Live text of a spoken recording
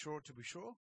To be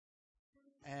sure.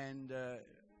 And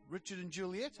Richard and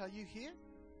Juliet, are you here?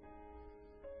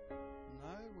 No,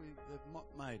 they've not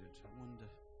made it. I wonder.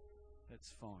 That's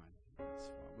fine. That's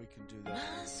fine. We can do that.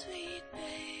 My sweet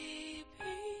baby,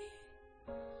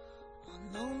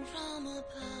 on loan from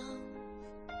above,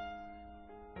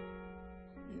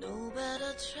 no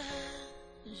better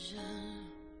treasure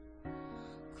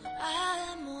could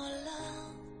I more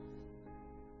love.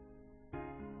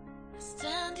 I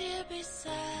stand here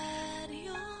beside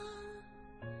your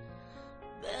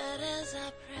bed as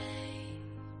I pray.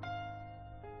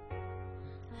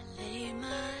 I lay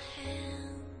my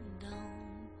hand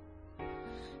on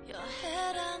your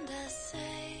head and I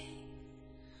say,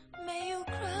 may you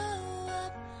grow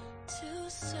up to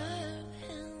serve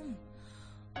him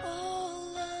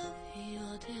all of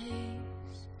your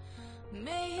days.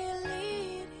 May he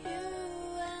lead you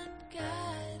and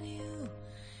guide you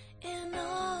in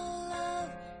all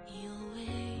of your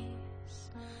ways.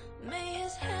 May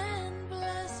his hand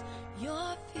bless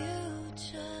your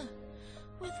future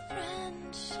with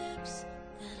friendships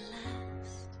that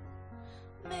last.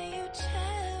 May you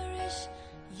cherish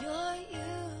your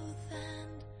youth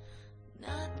and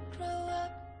not grow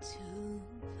up too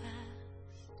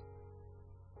fast.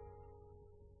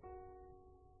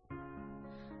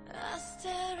 I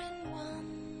stare in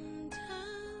wonder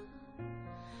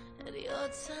at your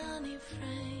tiny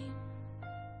frame,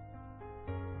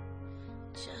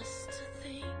 just to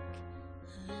think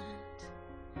that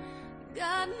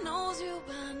God knows you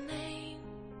by name.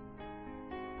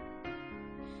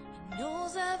 He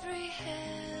knows every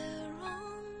hair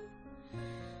on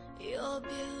your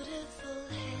beautiful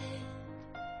head.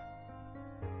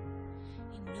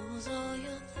 He knows all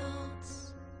your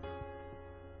thoughts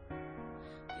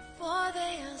before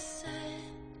they are said.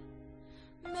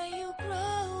 May you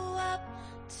grow up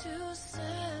to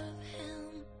serve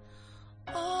him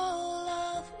all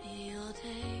of your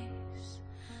days.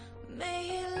 May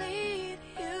he lead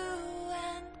you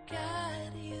and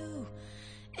guide you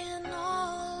in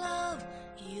all of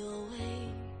your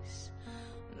ways.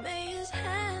 May his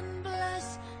hand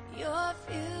bless your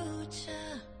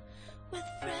future with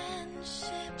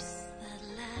friendships that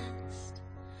last.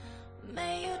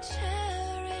 May you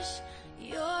cherish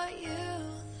your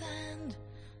youth and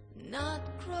not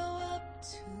grow up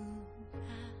too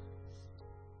fast.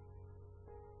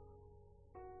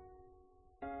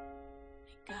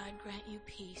 May God grant you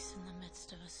peace in the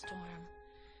midst of a storm.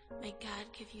 May God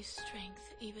give you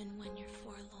strength even when you're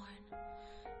forlorn.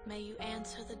 May you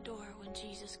answer the door when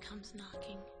Jesus comes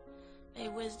knocking. May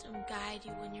wisdom guide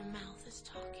you when your mouth is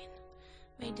talking.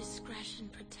 May discretion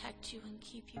protect you and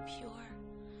keep you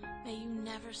pure. May you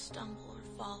never stumble or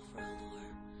fall for a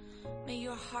lure. May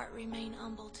your heart remain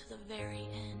humble to the very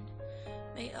end.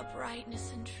 May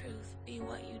uprightness and truth be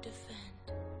what you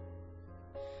defend.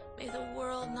 May the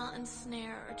world not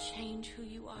ensnare or change who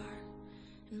you are.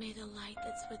 And may the light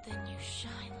that's within you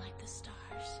shine like the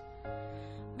stars.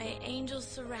 May angels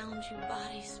surround you,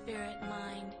 body, spirit,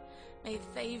 mind. May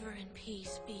favor and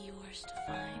peace be yours to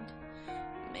find.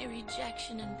 May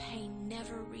rejection and pain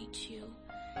never reach you.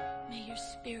 May your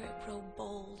spirit grow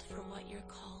bold for what you're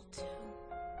called to.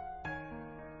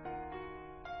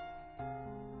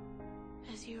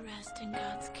 As you rest in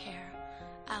God's care,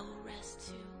 I will rest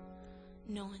too,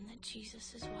 knowing that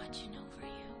Jesus is watching over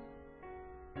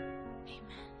you.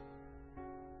 Amen.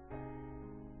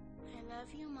 I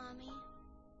love you, Mommy.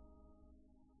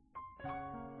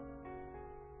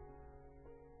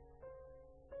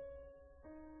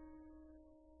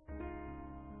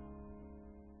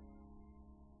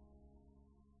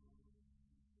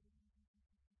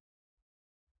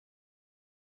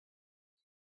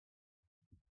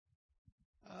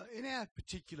 In our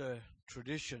particular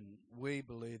tradition, we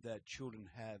believe that children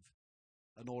have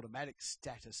an automatic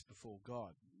status before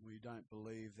God. We don't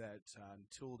believe that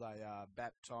until they are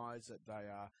baptized that they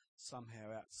are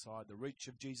somehow outside the reach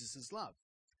of Jesus' love.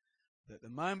 That the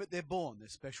moment they're born, they're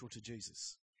special to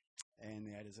Jesus. And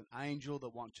there's an angel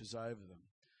that watches over them.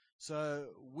 So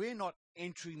we're not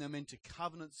entering them into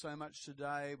covenant so much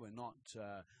today. We're not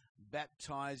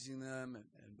baptizing them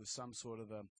and with some sort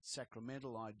of a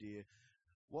sacramental idea.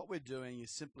 What we're doing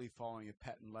is simply following a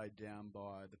pattern laid down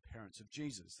by the parents of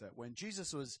Jesus, that when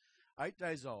Jesus was 8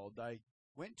 days old, they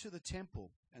went to the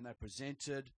temple and they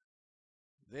presented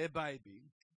their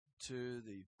baby to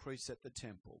the priests at the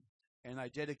temple, and they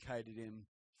dedicated him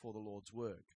for the Lord's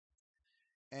work.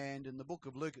 And in the book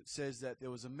of Luke, it says that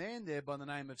there was a man there by the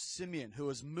name of Simeon who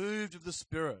was moved of the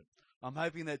Spirit. I'm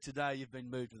hoping that today you've been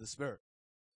moved of the Spirit.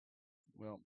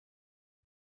 Well,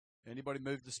 anybody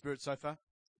moved of the Spirit so far?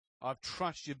 I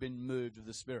trust you've been moved of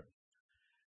the Spirit.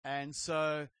 And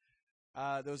so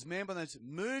there was a man by the name,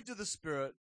 moved of the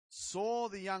Spirit, saw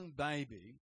the young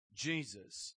baby,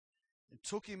 Jesus, and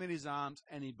took him in his arms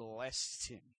and he blessed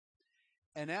him.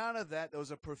 And out of that, there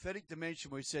was a prophetic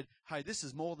dimension where he said, hey, this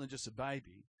is more than just a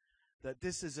baby, that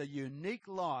this is a unique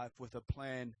life with a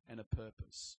plan and a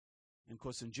purpose. And of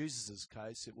course, in Jesus'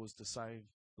 case, it was to save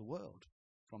the world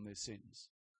from their sins.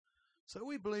 So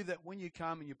we believe that when you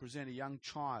come and you present a young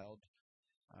child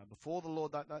before the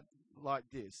Lord like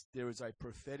this, there is a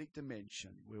prophetic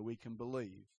dimension where we can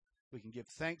believe. We can give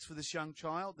thanks for this young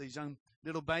child, these young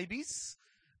little babies,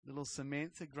 little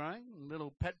Samantha growing,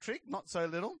 little Patrick, not so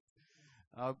little.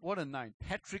 What a name,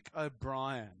 Patrick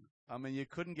O'Brien. I mean, you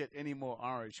couldn't get any more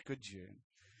Irish, could you?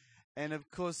 And of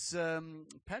course,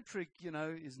 Patrick,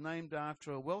 is named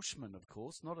after a Welshman, of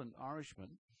course, not an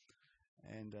Irishman.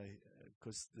 And of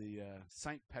course, the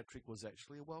Saint Patrick was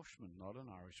actually a Welshman, not an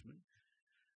Irishman.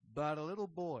 But a little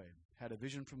boy had a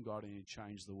vision from God and he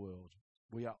changed the world.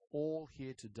 We are all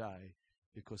here today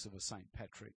because of a Saint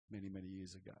Patrick many, many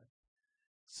years ago.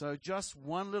 So just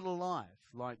one little life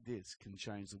like this can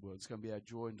change the world. It's going to be our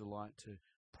joy and delight to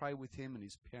pray with him and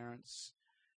his parents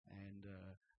and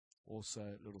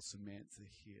also little Samantha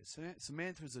here.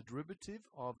 Samantha is a derivative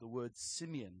of the word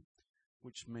Simeon,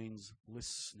 which means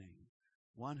listening.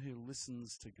 One who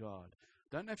listens to God.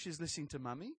 Don't know if she's listening to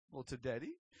mummy or to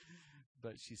daddy,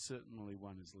 but she's certainly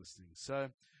one who's listening. So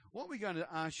what we're going to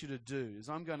ask you to do is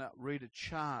I'm going to read a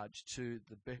charge to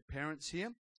the parents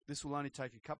here. This will only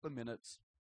take a couple of minutes.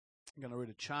 I'm going to read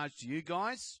a charge to you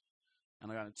guys,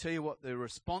 and I'm going to tell you what the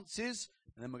response is,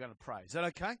 and then we're going to pray. Is that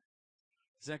okay?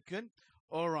 Is that good?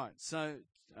 All right. So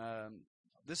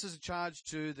this is a charge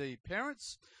to the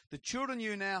parents. The children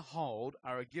you now hold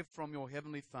are a gift from your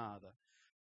Heavenly Father.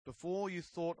 Before you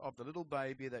thought of the little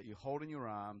baby that you hold in your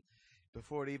arm,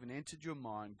 before it even entered your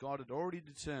mind, God had already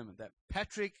determined that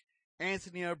Patrick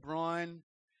Anthony O'Brien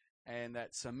and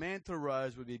that Samantha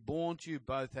Rose would be born to you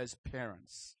both as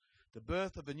parents. The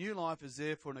birth of a new life is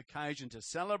therefore an occasion to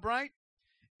celebrate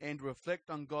and reflect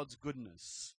on God's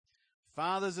goodness.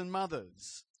 Fathers and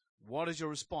mothers, what is your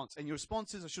response? And your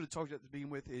response is, I should have told you at the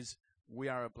beginning with, is we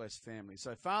are a blessed family.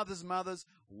 So fathers and mothers,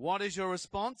 what is your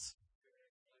response?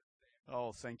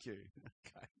 Oh, thank you.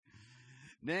 Okay.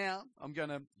 Now,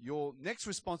 your next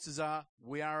responses are,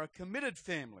 we are a committed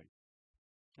family.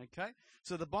 Okay?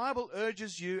 So the Bible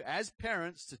urges you as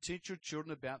parents to teach your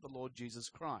children about the Lord Jesus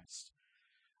Christ.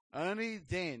 Only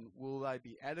then will they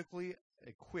be adequately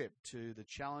equipped to the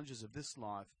challenges of this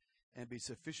life and be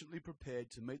sufficiently prepared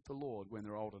to meet the Lord when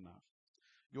they're old enough.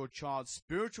 Your child's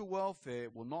spiritual welfare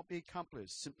will not be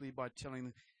accomplished simply by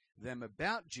telling them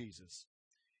about Jesus.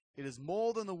 It is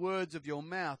more than the words of your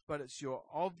mouth, but it's your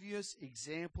obvious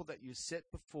example that you set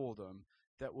before them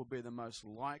that will be the most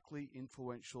likely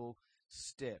influential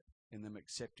step in them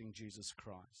accepting Jesus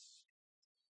Christ.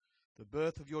 The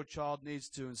birth of your child needs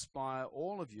to inspire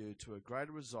all of you to a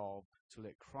greater resolve to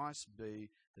let Christ be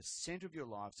the center of your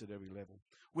lives at every level.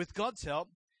 With God's help,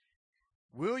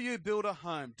 will you build a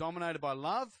home dominated by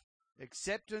love,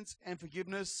 acceptance, and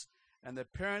forgiveness, and the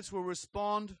parents will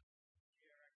respond?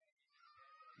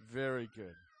 Very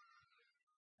good.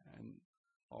 And,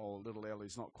 little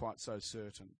Ellie's not quite so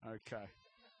certain. Okay.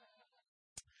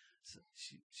 So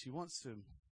she wants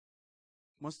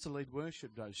to lead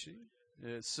worship, does she?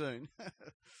 Yeah, soon.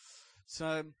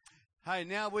 So, hey,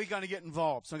 now we're going to get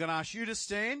involved. So I'm going to ask you to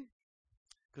stand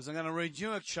because I'm going to read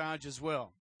you a charge as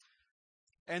well.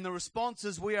 And the response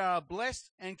is, we are a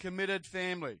blessed and committed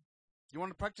family. You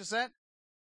want to practice that?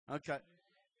 Okay.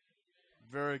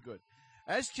 Very good.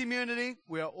 As community,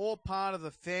 we are all part of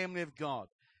the family of God.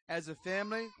 As a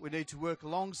family, we need to work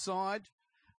alongside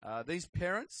these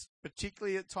parents,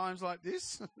 particularly at times like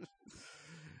this,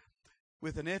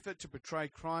 with an effort to portray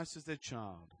Christ as their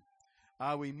child.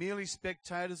 Are we merely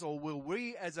spectators, or will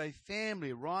we as a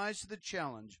family rise to the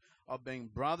challenge of being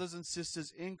brothers and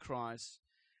sisters in Christ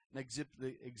and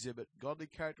exhibit godly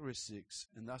characteristics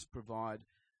and thus provide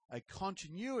a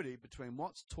continuity between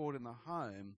what's taught in the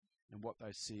home and what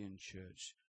they see in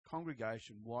church?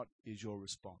 Congregation, what is your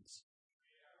response?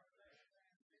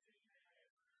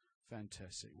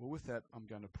 Fantastic. Well, with that, I'm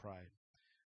going to pray.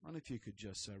 I wonder if you could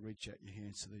just reach out your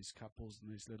hands to these couples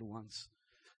and these little ones.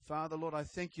 Father, Lord, I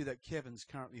thank you that Kevin's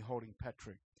currently holding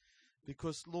Patrick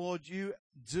because, Lord, you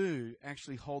do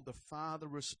actually hold the father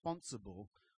responsible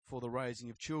for the raising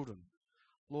of children.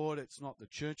 Lord, it's not the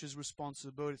church's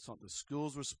responsibility, it's not the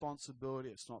school's responsibility,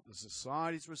 it's not the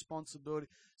society's responsibility,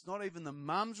 it's not even the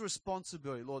mum's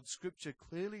responsibility. Lord, Scripture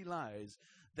clearly lays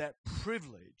that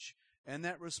privilege and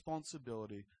that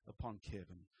responsibility upon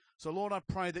Kevin. So, Lord, I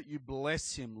pray that you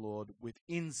bless him, Lord, with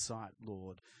insight,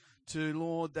 Lord.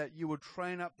 Lord, that you would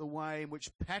train up the way in which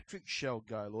Patrick shall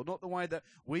go, Lord. Not the way that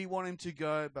we want him to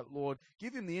go, but, Lord,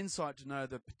 give him the insight to know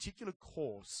the particular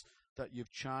course that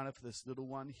you've charted for this little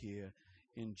one here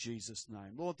in Jesus'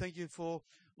 name. Lord, thank you for,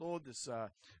 Lord, this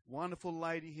wonderful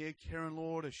lady here, Karen,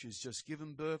 Lord, as she's just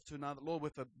given birth to another, Lord,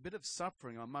 with a bit of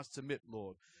suffering, I must admit,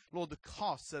 Lord. Lord, the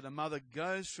cost that a mother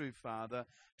goes through, Father,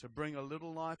 to bring a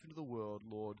little life into the world,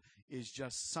 Lord, is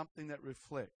just something that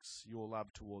reflects your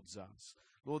love towards us.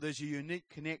 Lord, there's a unique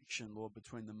connection, Lord,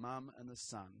 between the mum and the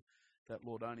son that,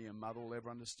 Lord, only a mother will ever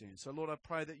understand. So, Lord, I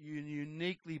pray that you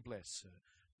uniquely bless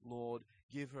her. Lord,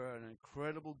 give her an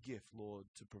incredible gift, Lord,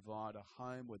 to provide a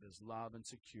home where there's love and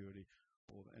security.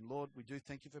 And, Lord, we do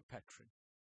thank you for Patrick.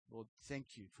 Lord,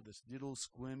 thank you for this little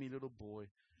squirmy little boy.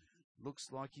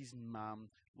 Looks like his mum.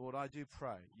 Lord, I do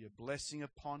pray your blessing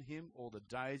upon him all the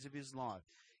days of his life.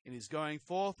 In his going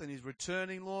forth and his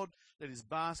returning, Lord, let his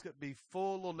basket be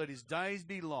full, Lord, let his days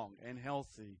be long and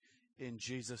healthy in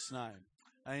Jesus' name.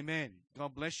 Amen.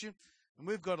 God bless you. And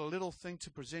we've got a little thing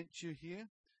to present to you here.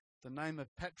 The name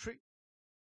of Patrick.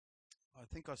 I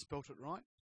think I spelt it right.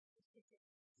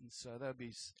 And so that'll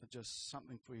be just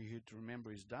something for you to remember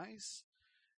his days.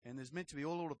 And there's meant to be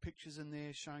all the pictures in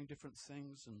there showing different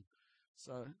things. And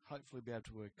so hopefully be able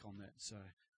to work on that. So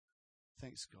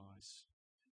thanks, guys.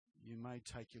 You may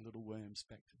take your little worms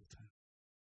back to the table.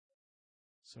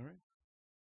 Sorry?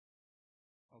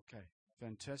 Okay,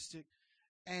 fantastic.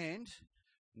 And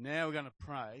now we're going to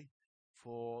pray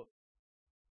for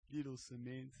little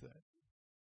Samantha.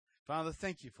 Father,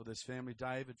 thank you for this family,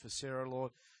 David, for Sarah,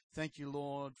 Lord. Thank you,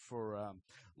 Lord, for,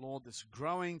 Lord, this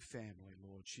growing family,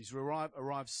 Lord. She's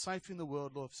arrived safely in the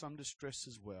world, Lord, some distress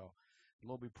as well.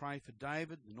 Lord, we pray for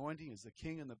David, anointing as the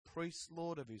king and the priest,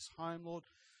 Lord, of his home, Lord.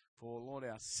 For, Lord,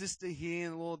 our sister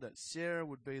here, Lord, that Sarah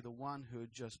would be the one who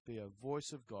would just be a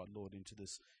voice of God, Lord, into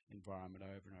this environment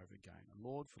over and over again. And,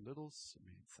 Lord, for little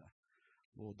Samantha,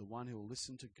 Lord, the one who will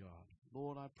listen to God.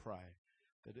 Lord, I pray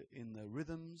that in the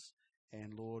rhythms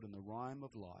and, Lord, in the rhyme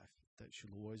of life, that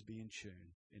she'll always be in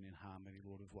tune and in harmony,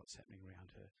 Lord, of what's happening around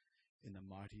her. In the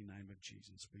mighty name of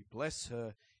Jesus. We bless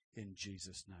her in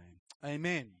Jesus' name.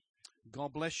 Amen.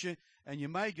 God bless you. And you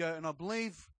may go, and I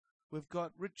believe we've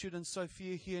got Richard and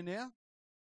Sophia here now.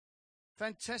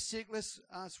 Fantastic. Let's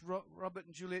ask Robert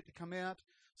and Juliet to come out.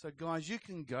 So, guys, you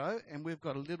can go, and we've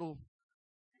got a little...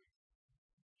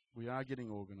 We are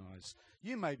getting organised.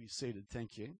 You may be seated.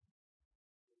 Thank you.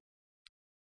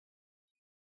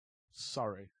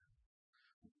 Sorry.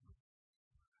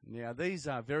 Now, these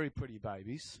are very pretty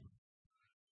babies.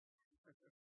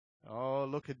 Oh,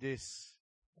 look at this.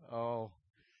 Oh,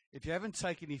 if you haven't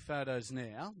taken any photos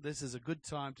now, this is a good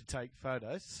time to take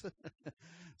photos.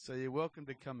 So you're welcome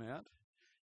to come out.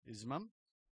 Is Mum?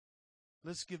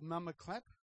 Let's give Mum a clap.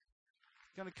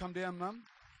 Going to come down, Mum?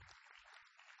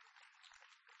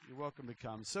 You're welcome to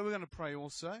come. So we're going to pray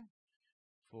also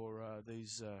for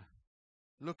these...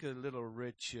 Look at little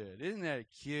Richard. Isn't that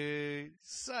cute?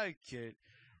 So cute.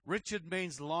 Richard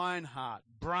means lionheart,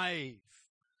 brave.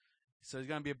 So he's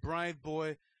going to be a brave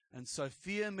boy. And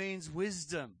Sophia means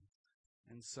wisdom.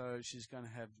 And so she's going to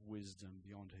have wisdom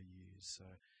beyond her years. So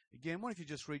again, what if you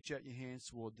just reach out your hands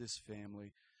toward this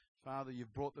family? Father,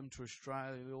 you've brought them to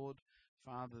Australia, Lord.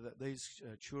 Father, that these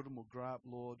children will grow up,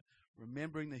 Lord,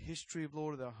 remembering the history of,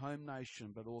 Lord, of their home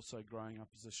nation, but also growing up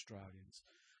as Australians.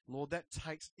 Lord, that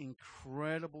takes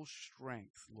incredible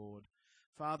strength, Lord.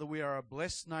 Father, we are a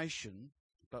blessed nation,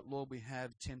 but, Lord, we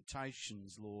have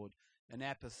temptations, Lord, and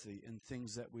apathy and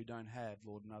things that we don't have,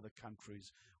 Lord, in other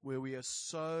countries, where we are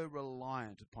so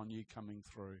reliant upon you coming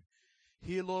through.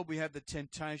 Here, Lord, we have the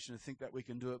temptation to think that we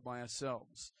can do it by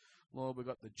ourselves. Lord, we've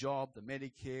got the job, the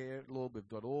Medicare. Lord, we've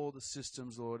got all the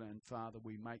systems, Lord, and, Father,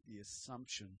 we make the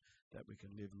assumption that we can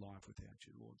live life without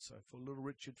you, Lord. So for little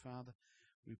Richard, Father,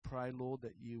 we pray, Lord,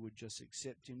 that you would just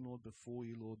accept him, Lord, before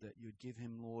you, Lord, that you would give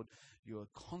him, Lord, your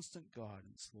constant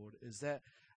guidance, Lord. As that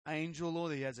angel,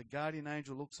 Lord, he has a guardian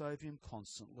angel, looks over him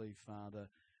constantly, Father.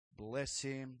 Bless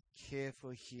him, care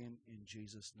for him in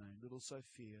Jesus' name. Little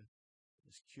Sophia,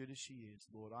 as cute as she is,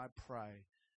 Lord, I pray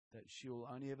that she'll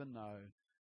only ever know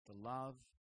the love,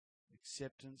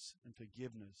 acceptance, and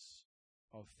forgiveness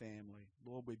of family.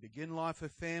 Lord, we begin life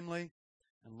with family.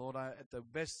 And, Lord, at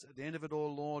the end of it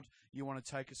all, Lord, you want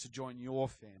to take us to join your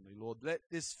family, Lord. Let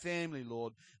this family,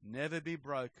 Lord, never be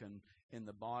broken in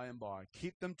the by and by.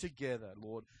 Keep them together,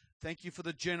 Lord. Thank you for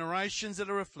the generations that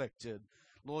are reflected.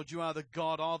 Lord, you are the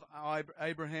God of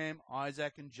Abraham,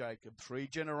 Isaac, and Jacob, 3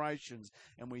 generations.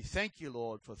 And we thank you,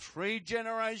 Lord, for 3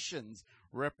 generations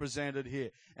represented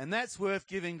here. And that's worth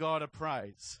giving God a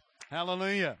praise.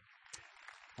 Hallelujah.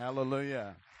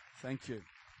 Hallelujah. Thank you.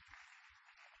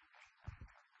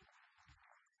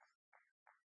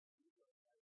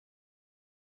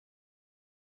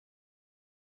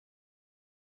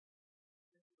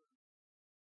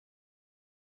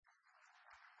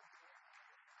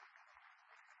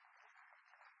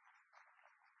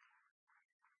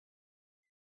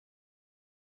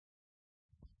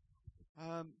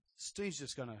 Steve's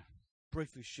just going to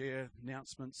briefly share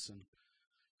announcements and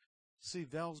see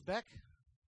Val's back.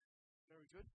 Very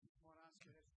good.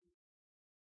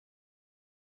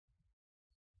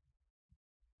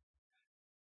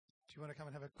 Do you want to come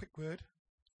and have a quick word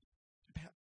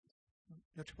about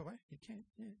your trip away? You can,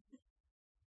 yeah.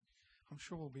 I'm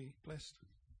sure we'll be blessed.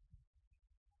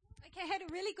 Okay, had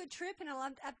a really good trip, and I'll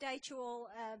update you all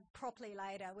properly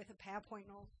later with a PowerPoint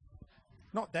and all.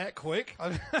 Not that quick.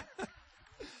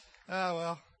 Oh,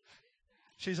 well.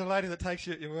 She's a lady that takes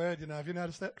you at your word, you know. Have you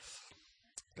noticed that?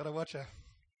 Got to watch her.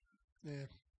 Yeah.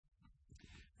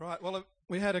 Right, well,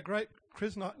 we had a great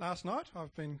quiz night last night.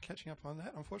 I've been catching up on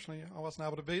that. Unfortunately, I wasn't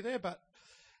able to be there, but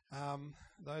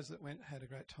those that went had a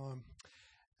great time.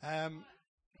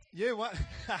 You what?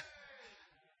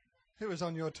 Who was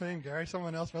on your team, Gary?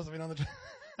 Someone else must have been on the team.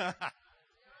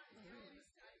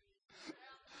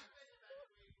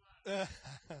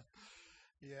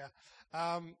 Yeah.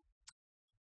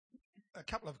 A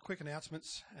couple of quick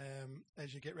announcements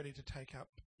as you get ready to take up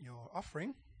your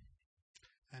offering.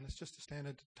 And it's just a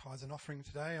standard tithes and offering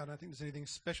today. I don't think there's anything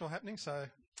special happening, so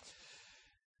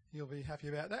you'll be happy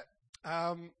about that.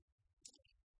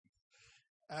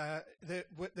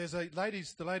 There's the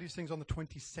ladies' thing's on the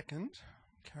 22nd.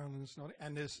 Carolyn's not,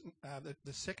 and there's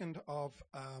the 2nd of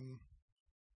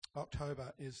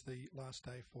October is the last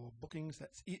day for bookings.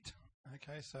 That's it.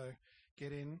 Okay, so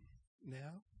get in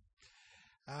now.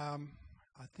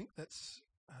 I think that's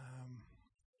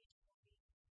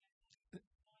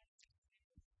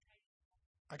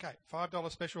okay.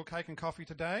 $5 special cake and coffee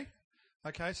today.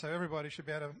 Okay, so everybody should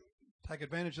be able to take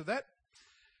advantage of that.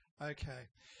 Okay,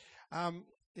 yeah,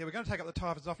 we're going to take up the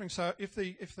tithes offering. So if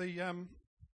the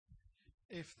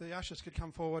ushers could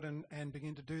come forward and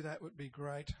begin to do that, would be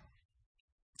great.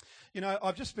 You know,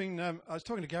 I've just been. I was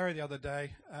talking to Gary the other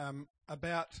day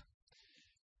about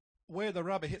where the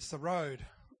rubber hits the road.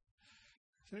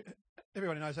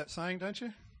 Everybody knows that saying, don't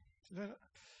you?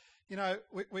 You know,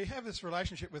 we have this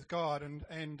relationship with God,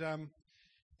 and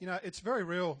you know, it's very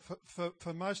real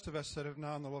for most of us that have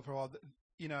known the Lord for a while.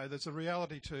 You know, there's a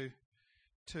reality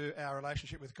to our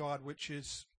relationship with God which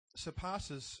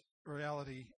surpasses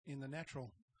reality in the natural.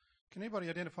 Can anybody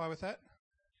identify with that?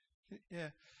 Yeah,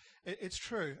 it's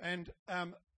true. And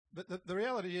but the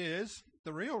reality is,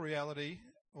 the real reality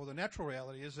or the natural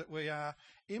reality is that we are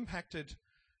impacted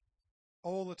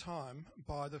all the time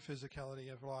by the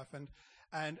physicality of life,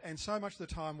 and so much of the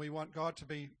time we want God to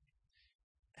be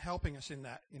helping us in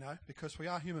that, you know, because we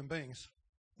are human beings.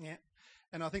 Yeah.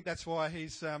 And I think that's why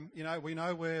he's, you know, we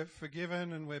know we're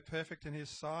forgiven and we're perfect in his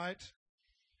sight.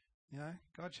 You know,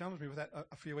 God challenged me with that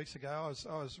a few weeks ago.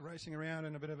 I was racing around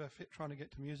in a bit of a fit trying to get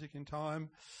to music in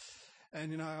time.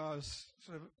 And, you know, I was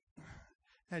sort of,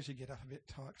 as you get up a bit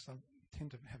tight, because I tend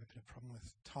to have a bit of a problem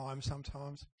with time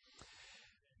sometimes.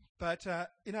 But,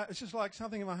 you know, it's just like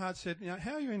something in my heart said, you know,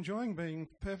 how are you enjoying being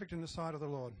perfect in the sight of the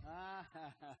Lord?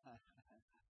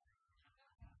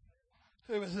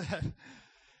 Who was that?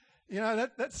 You know,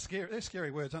 that's scary. They're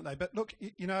scary words, aren't they? But look,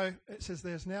 you know, it says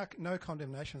there's now no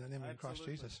condemnation in them in Christ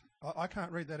Jesus. I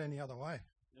can't read that any other way.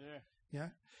 Yeah.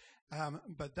 Yeah.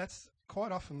 But that's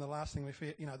quite often the last thing we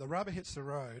fear. You know, the rubber hits the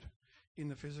road in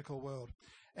the physical world.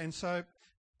 And so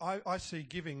I see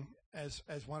giving as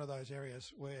one of those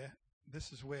areas where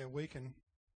this is where we can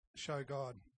show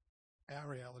God our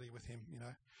reality with him, you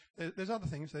know. There's other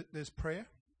things. There's prayer.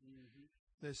 Mm-hmm.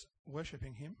 There's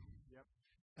worshipping him. Yep.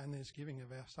 And there's giving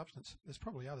of our substance. There's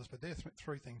probably others, but they're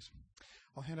three things.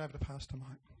 I'll hand over to Pastor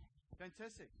Mike.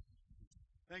 Fantastic.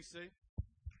 Thanks, Steve.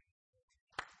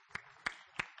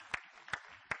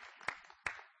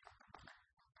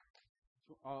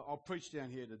 I'll preach down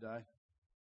here today.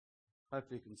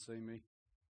 Hopefully you can see me.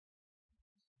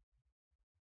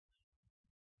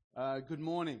 Good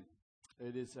morning.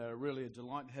 It is really a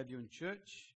delight to have you in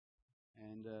church.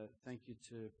 And thank you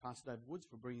to Pastor David Woods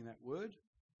for bringing that word.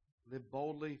 Live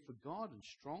boldly for God and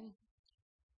strong.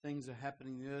 Things are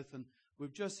happening in the earth. And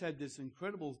we've just had this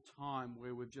incredible time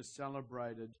where we've just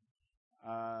celebrated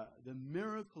the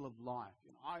miracle of life.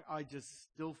 You know, I just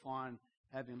still find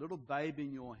having a little baby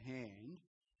in your hand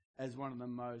as one of the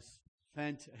most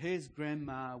fantastic. Here's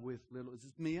Grandma with little, is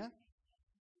this Mia?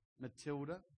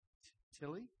 Matilda?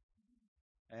 Tilly?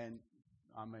 And,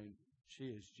 I mean, she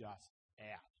is just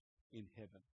out. in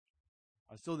heaven.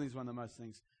 I still think it's one of the most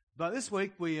things. But this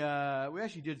week we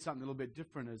actually did something a little bit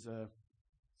different as a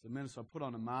minister. I put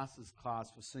on a master's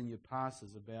class for senior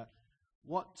pastors about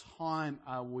what time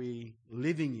are we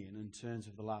living in terms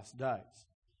of the last days.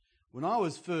 When I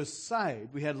was first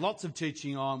saved, we had lots of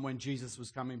teaching on when Jesus was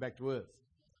coming back to earth.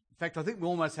 In fact, I think we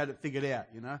almost had it figured out,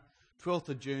 12th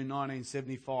of June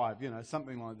 1975,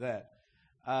 something like that.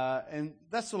 And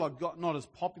that's all I've got, not as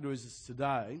popular as it's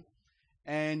today.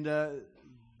 And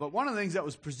but one of the things that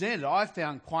was presented I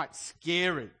found quite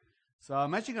scary. So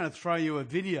I'm actually going to throw you a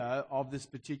video of this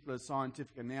particular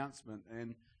scientific announcement,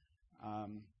 and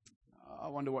I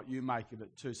wonder what you make of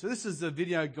it too. So this is the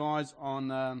video, guys, on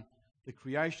the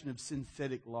creation of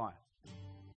synthetic life.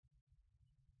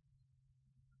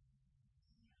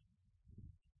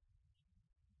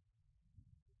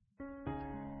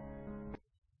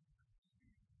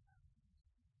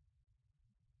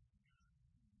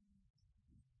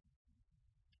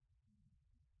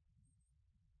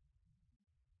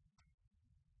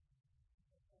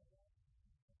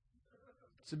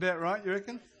 It's about right, you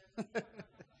reckon?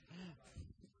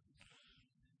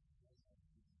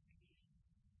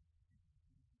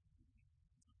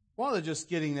 While they're just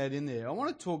getting that in there, I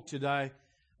want to talk today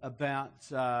about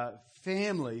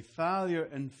family, failure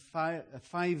and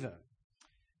favour.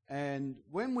 And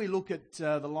when we look at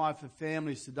the life of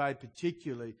families today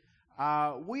particularly,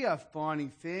 we are finding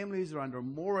families are under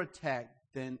more attack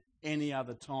than any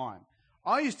other time.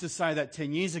 I used to say that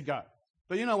 10 years ago,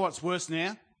 but you know what's worse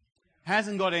now?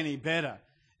 Hasn't got any better.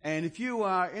 And if you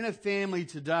are in a family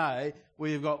today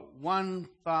where you've got one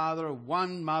father,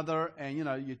 one mother, and, your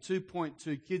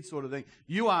 2.2 kids sort of thing,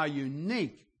 you are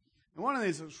unique. And one of the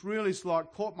things that's really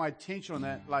caught my attention on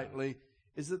that lately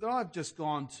is that I've just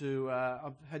gone to,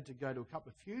 I've had to go to a couple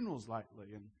of funerals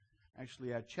lately, and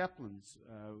actually our chaplains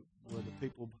were the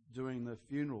people doing the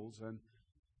funerals,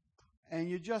 and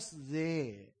you're just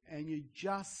there, and you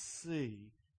just see,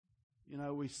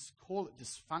 we call it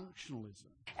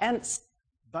dysfunctionalism.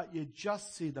 But you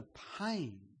just see the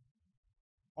pain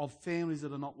of families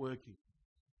that are not working.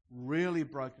 Really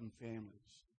broken families.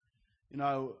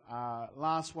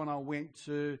 Last one I went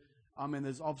to,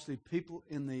 there's obviously people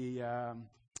in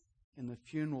the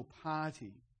funeral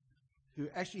party who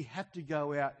actually had to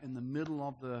go out in the middle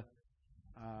of the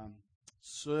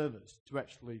service to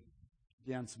actually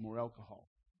down some more alcohol.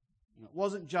 It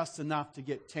wasn't just enough to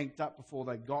get tanked up before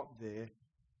they got there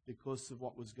because of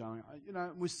what was going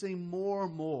on. We're seeing more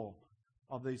and more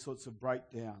of these sorts of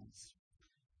breakdowns.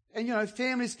 And,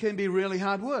 families can be really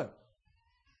hard work.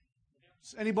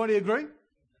 Does anybody agree?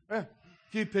 Yeah,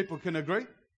 few people can agree.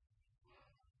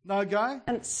 No go?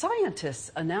 And scientists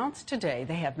announced today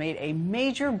they have made a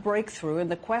major breakthrough in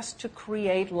the quest to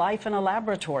create life in a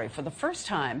laboratory. For the first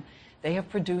time, they have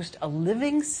produced a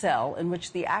living cell in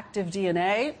which the active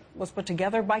DNA was put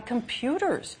together by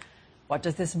computers. What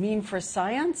does this mean for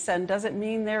science, and does it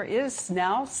mean there is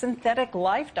now synthetic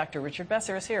life? Dr. Richard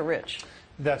Besser is here. Rich.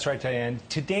 That's right, Diane.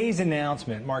 Today's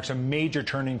announcement marks a major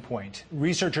turning point.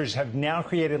 Researchers have now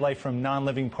created life from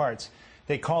non-living parts.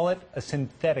 They call it a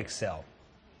synthetic cell.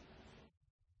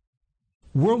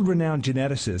 World-renowned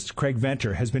geneticist Craig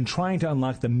Venter has been trying to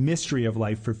unlock the mystery of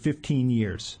life for 15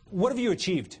 years. What have you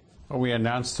achieved? Well, we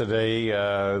announced today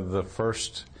the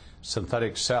first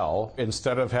synthetic cell.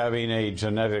 Instead of having a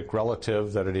genetic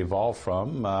relative that it evolved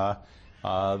from,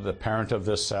 the parent of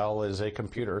this cell is a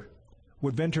computer.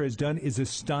 What Venter has done is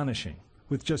astonishing.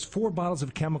 With just 4 bottles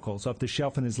of chemicals off the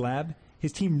shelf in his lab,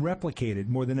 his team replicated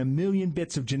more than 1 million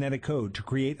bits of genetic code to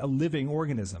create a living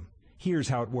organism. Here's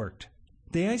how it worked.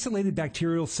 They isolated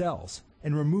bacterial cells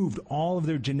and removed all of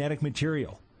their genetic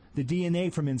material, the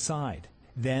DNA from inside.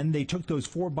 Then they took those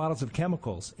 4 bottles of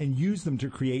chemicals and used them to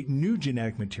create new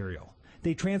genetic material.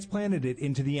 They transplanted it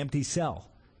into the empty cell.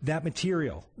 That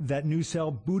material, that new cell,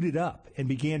 booted up and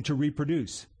began to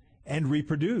reproduce. And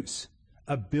reproduce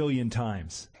 1 billion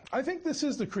times. I think this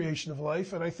is the creation of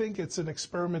life, and I think it's an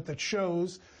experiment that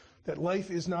shows that life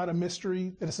is not a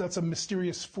mystery, that it's not some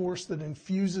mysterious force that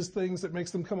infuses things that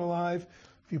makes them come alive.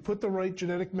 If you put the right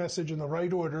genetic message in the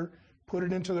right order, put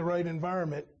it into the right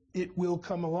environment, it will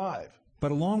come alive.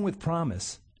 But along with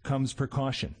promise comes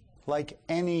precaution. Like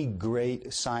any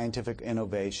great scientific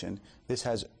innovation, this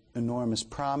has enormous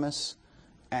promise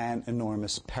and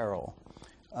enormous peril.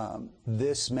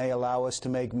 This may allow us to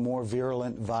make more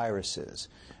virulent viruses.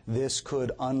 This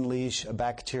could unleash a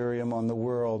bacterium on the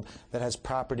world that has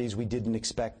properties we didn't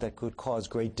expect that could cause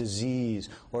great disease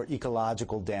or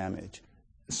ecological damage.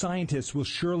 Scientists will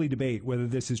surely debate whether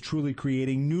this is truly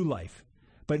creating new life,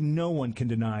 but no one can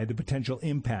deny the potential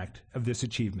impact of this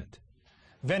achievement.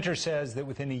 Venter says that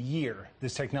within a year,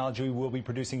 this technology will be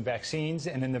producing vaccines,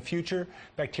 and in the future,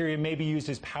 bacteria may be used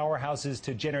as powerhouses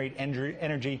to generate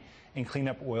energy and clean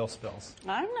up oil spills.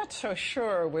 I'm not so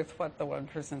sure with what the one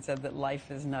person said, that life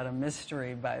is not a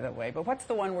mystery, by the way. But what's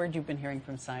the one word you've been hearing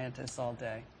from scientists all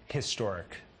day?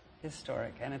 Historic.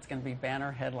 Historic. And it's going to be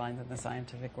banner headlines in the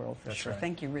scientific world for sure. Right.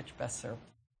 Thank you, Rich Besser.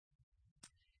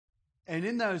 And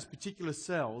in those particular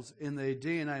cells, in the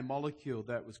DNA molecule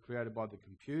that was created by the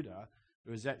computer,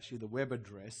 there is actually the web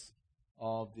address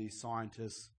of the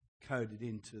scientists coded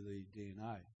into the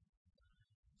DNA.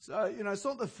 So, it's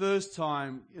not the first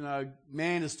time,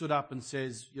 man has stood up and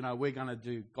says, we're going to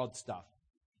do God stuff.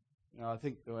 I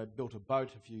think they built a boat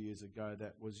a few years ago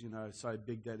that was, so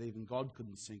big that even God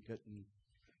couldn't sink it, and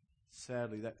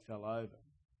sadly that fell over.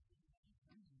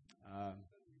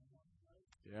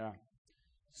 Yeah.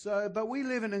 So, but we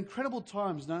live in incredible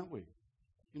times, don't we?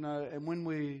 And when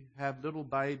we have little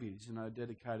babies,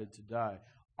 dedicated today,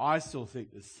 I still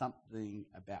think there's something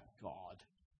about God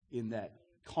in that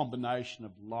combination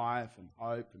of life and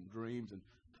hope and dreams and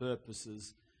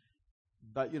purposes.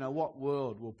 But, what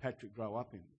world will Patrick grow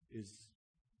up in is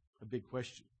a big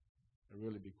question, a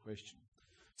really big question.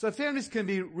 So families can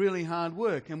be really hard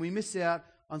work, and we miss out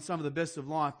on some of the best of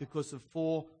life because of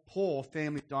poor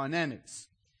family dynamics.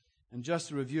 And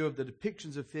just a review of the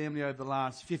depictions of family over the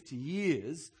last 50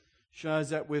 years shows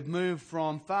that we've moved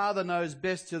from Father Knows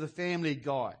Best to The Family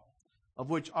Guy, of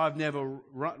which I've never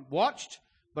watched,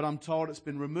 but I'm told it's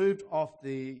been removed off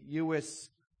the US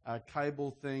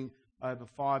cable thing over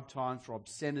 5 times for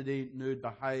obscenity, nude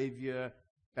behaviour,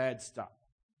 bad stuff.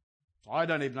 I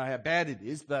don't even know how bad it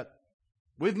is, but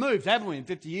we've moved, haven't we, in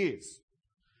 50 years?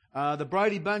 The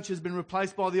Brady Bunch has been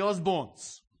replaced by the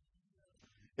Osbournes.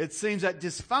 It seems that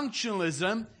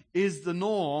dysfunctionalism is the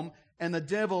norm, and the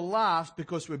devil laughs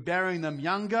because we're burying them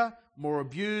younger, more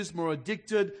abused, more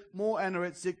addicted, more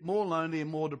anorexic, more lonely, and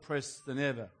more depressed than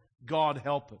ever. God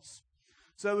help us.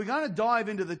 So we're going to dive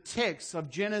into the text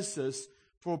of Genesis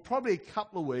for probably a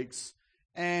couple of weeks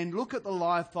and look at the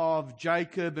life of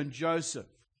Jacob and Joseph.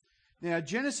 Now,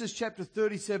 Genesis chapter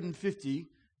 37-50,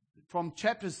 from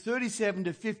chapters 37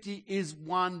 to 50 is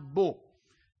one book.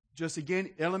 Just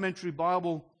again, elementary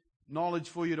Bible knowledge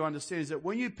for you to understand is that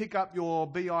when you pick up your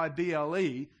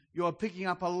Bible, you're picking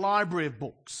up a library of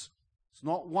books. It's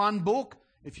not one book.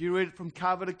 If you read it from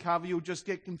cover to cover, you'll just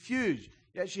get confused.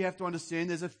 You actually have to understand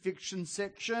there's a fiction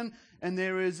section, and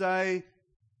there is a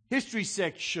history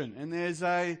section, and there's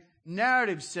a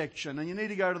narrative section, and you need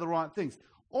to go to the right things.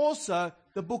 Also,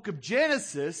 the book of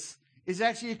Genesis is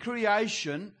actually a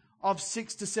creation of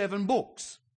 6 to 7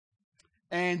 books.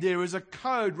 And there is a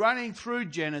code running through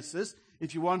Genesis.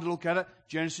 If you want to look at it,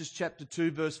 Genesis chapter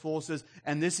 2 verse 4 says,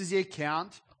 and this is the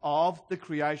account of the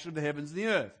creation of the heavens and the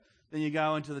earth. Then you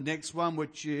go into the next one,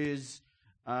 which is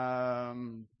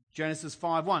Genesis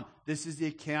 5:1. This is the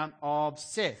account of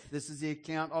Seth. This is the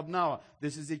account of Noah.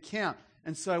 This is the account.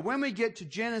 And so when we get to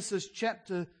Genesis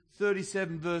chapter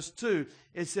 37 verse 2,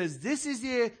 it says, this is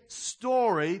the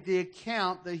story, the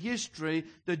account, the history,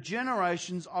 the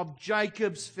generations of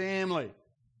Jacob's family.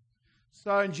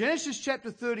 So in Genesis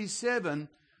chapter 37,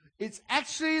 it's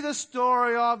actually the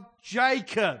story of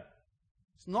Jacob.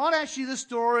 It's not actually the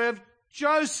story of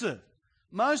Joseph.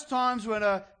 Most times when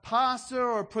a pastor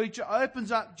or a preacher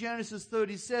opens up Genesis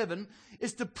 37,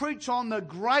 it's to preach on the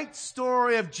great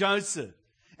story of Joseph.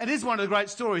 And it is one of the great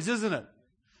stories, isn't it?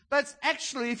 But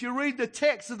actually, if you read the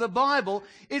text of the Bible,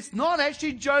 it's not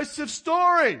actually Joseph's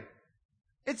story.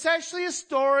 It's actually a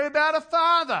story about a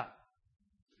father.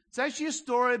 It's actually a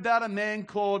story about a man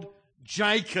called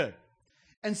Jacob.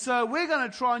 And so we're going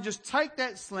to try and just take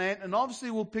that slant, and obviously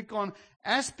we'll pick on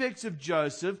aspects of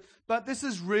Joseph, but this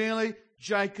is really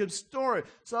Jacob's story.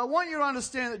 So I want you to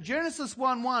understand that Genesis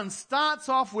 1:1 starts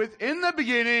off with, in the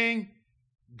beginning,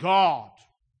 God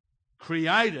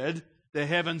created the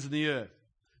heavens and the earth.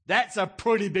 That's a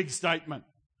pretty big statement.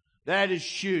 That is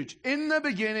huge. In the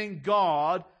beginning,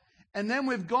 God, and then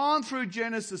we've gone through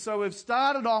Genesis, so we've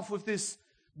started off with this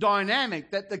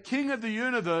dynamic that the King of the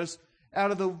universe,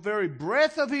 out of the very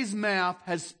breath of his mouth,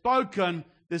 has spoken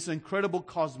this incredible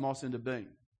cosmos into being.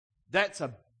 That's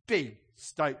a big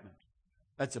statement.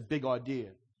 That's a big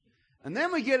idea. And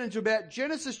then we get into about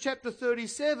Genesis chapter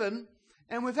 37,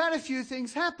 and we've had a few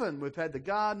things happen. We've had the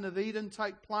Garden of Eden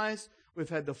take place. We've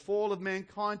had the fall of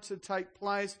mankind to take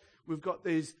place. We've got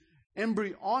these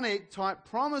embryonic type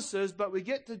promises, but we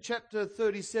get to chapter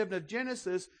 37 of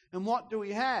Genesis, and what do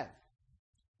we have?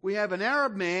 We have an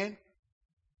Arab man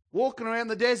walking around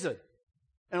the desert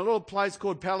in a little place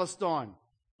called Palestine,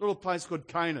 a little place called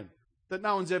Canaan, that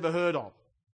no one's ever heard of.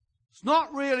 It's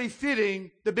not really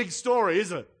fitting the big story,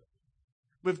 is it?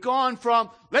 We've gone from,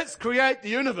 let's create the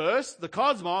universe, the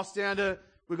cosmos, down to,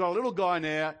 we've got a little guy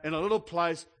now in a little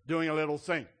place doing a little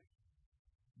thing.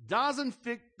 Doesn't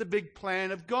fit the big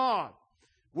plan of God.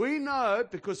 We know,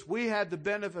 because we have the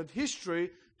benefit of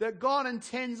history, that God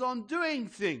intends on doing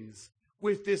things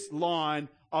with this line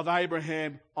of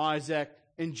Abraham, Isaac,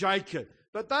 and Jacob.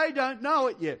 But they don't know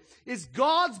it yet. It's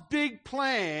God's big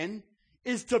plan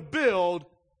is to build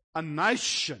a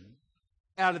nation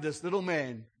out of this little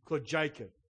man called Jacob,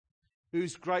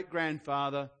 whose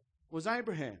great-grandfather was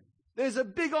Abraham. There's a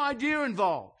big idea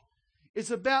involved.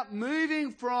 It's about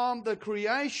moving from the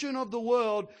creation of the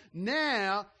world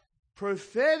now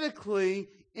prophetically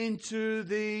into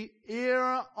the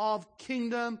era of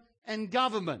kingdom and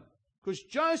government. Because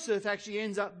Joseph actually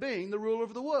ends up being the ruler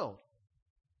of the world.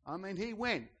 I mean, he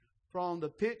went from the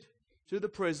pit to the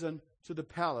prison to the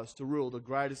palace to rule the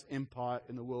greatest empire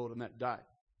in the world in that day.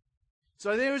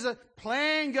 So there is a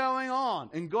plan going on,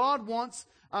 and God wants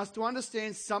us to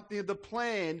understand something of the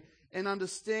plan and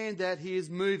understand that He is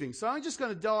moving. So I'm just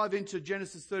going to dive into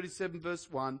Genesis 37 verse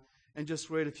 1 and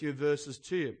just read a few verses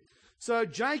to you. So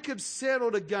Jacob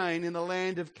settled again in the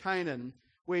land of Canaan,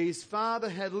 where his father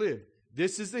had lived.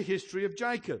 This is the history of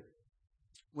Jacob.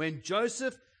 When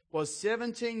Joseph was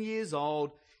 17 years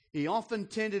old, he often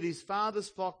tended his father's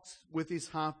flocks with his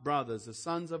half-brothers, the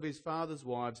sons of his father's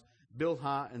wives,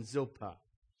 Bilhah and Zilpah.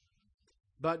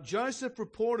 But Joseph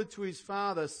reported to his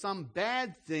father some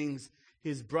bad things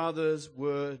his brothers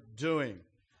were doing.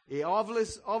 He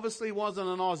obviously wasn't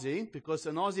an Aussie, because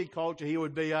in Aussie culture he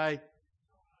would be a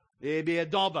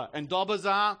dobber. And dobbers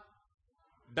are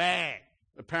bad,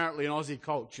 apparently in Aussie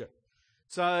culture.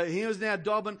 So he was now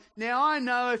dobbing. Now I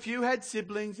know if you had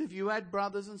siblings, if you had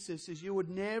brothers and sisters, you would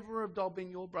never have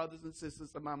dobbing your brothers and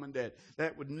sisters to mum and dad.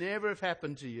 That would never have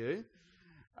happened to you.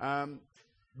 And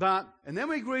then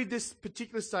we read this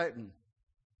particular statement.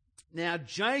 Now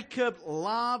Jacob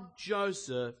loved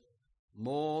Joseph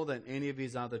more than any of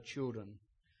his other children,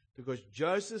 because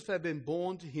Joseph had been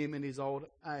born to him in his old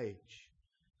age.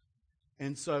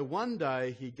 And so one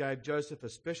day he gave Joseph a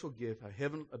special gift,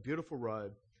 a beautiful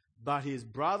robe. But his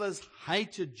brothers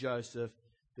hated Joseph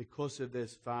because of their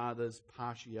father's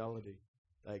partiality.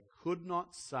 They could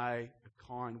not say a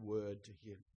kind word to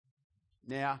him.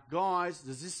 Now, guys,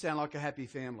 does this sound like a happy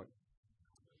family?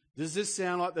 Does this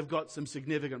sound like they've got some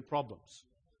significant problems?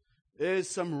 There's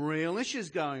some real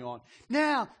issues going on.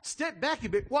 Now, step back a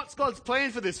bit. What's God's plan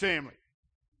for this family?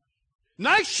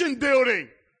 Nation building.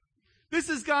 This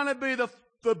is going to be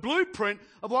the blueprint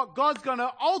of what God's going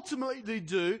to ultimately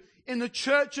do in the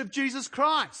church of Jesus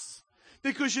Christ.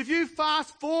 Because if you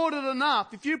fast forward it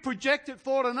enough, if you project it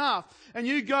forward enough, and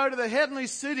you go to the heavenly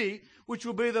city, which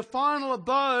will be the final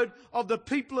abode of the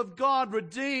people of God,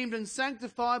 redeemed and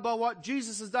sanctified by what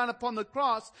Jesus has done upon the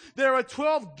cross, there are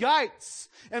 12 gates.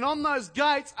 And on those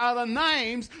gates are the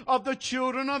names of the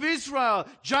children of Israel,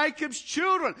 Jacob's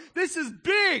children. This is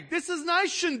big. This is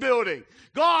nation building.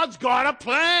 God's got a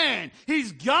plan.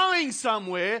 He's going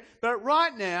somewhere, but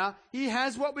right now He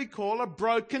has what we call a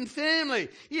broken family.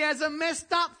 He has a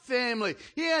messed up family.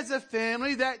 He has a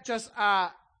family that just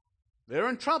they're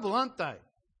in trouble, aren't they?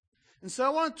 And so I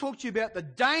want to talk to you about the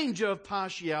danger of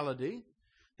partiality,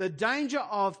 the danger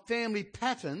of family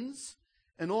patterns,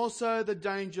 and also the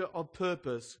danger of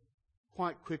purpose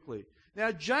quite quickly.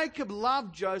 Now, Jacob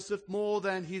loved Joseph more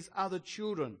than his other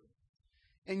children.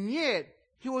 And yet,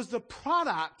 he was the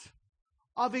product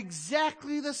of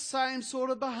exactly the same sort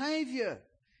of behavior.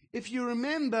 If you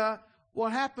remember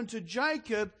what happened to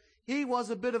Jacob, he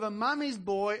was a bit of a mummy's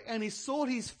boy and he sought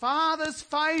his father's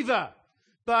favor.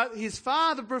 But his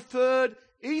father preferred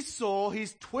Esau,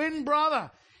 his twin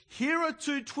brother. Here are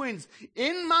two twins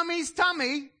in mummy's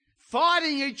tummy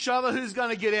fighting each other who's going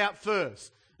to get out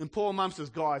first. And poor mum says,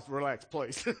 guys, relax,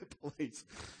 please. Please.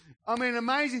 I mean,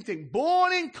 amazing thing.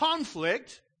 Born in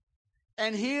conflict,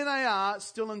 and here they are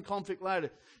still in conflict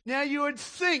later. Now, you would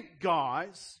think,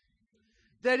 guys,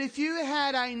 that if you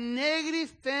had a negative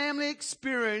family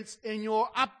experience in your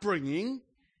upbringing,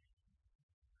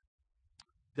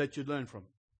 that you'd learn from.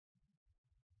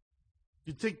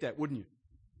 You'd think that, wouldn't you?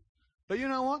 But you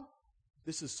know what?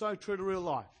 This is so true to real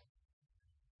life.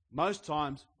 Most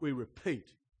times we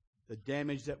repeat the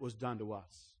damage that was done to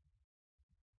us.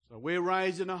 So we're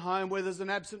raised in a home where there's an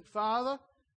absent father.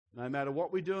 No matter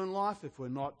what we do in life, if we're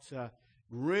not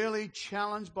really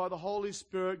challenged by the Holy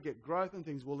Spirit, get growth and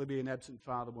things, will there be an absent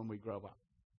father when we grow up?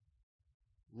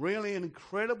 Really an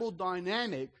incredible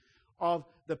dynamic of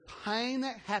the pain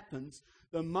that happens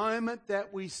the moment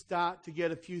that we start to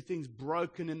get a few things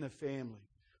broken in the family.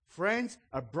 Friends,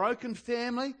 a broken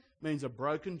family means a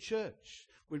broken church.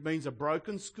 It means a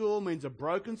broken school, means a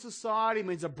broken society,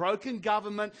 means a broken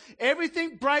government.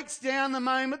 Everything breaks down the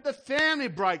moment the family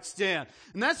breaks down.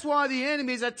 And that's why the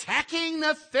enemy is attacking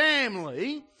the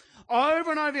family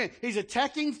over and over again. He's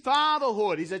attacking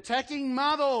fatherhood. He's attacking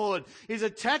motherhood. He's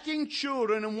attacking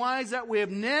children in ways that we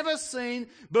have never seen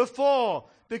before.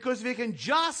 Because if he can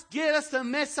just get us to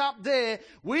mess up there,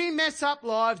 we mess up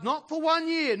lives, not for 1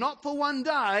 year, not for 1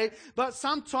 day, but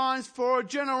sometimes for a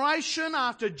generation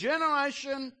after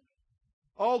generation.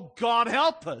 Oh, God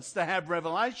help us to have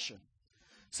revelation.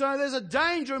 So there's a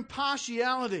danger in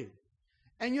partiality.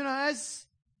 And as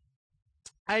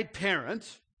a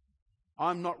parent,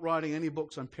 I'm not writing any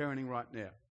books on parenting right now.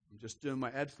 I'm just doing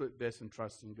my absolute best and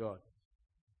trusting God.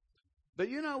 But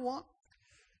you know what?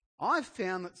 I've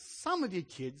found that some of your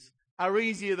kids are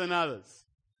easier than others.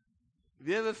 Have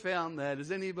you ever found that?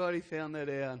 Has anybody found that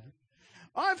out?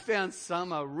 I've found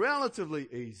some are relatively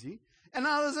easy and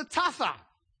others are tougher.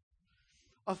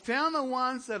 I've found the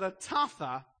ones that are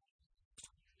tougher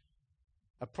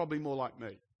are probably more like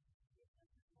me.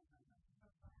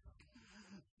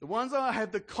 The ones I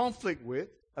have the conflict with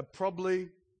are probably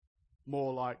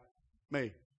more like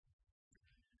me.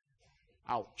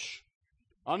 Ouch.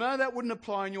 I know that wouldn't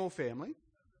apply in your family,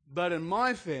 but in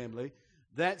my family,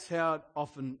 that's how it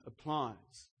often applies.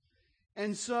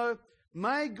 And so,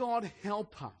 may God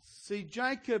help us. See,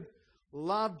 Jacob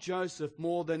loved Joseph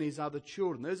more than his other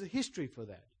children. There's a history for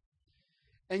that.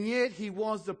 And yet, he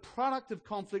was the product of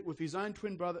conflict with his own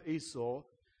twin brother Esau,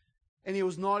 and he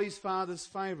was not his father's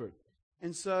favorite.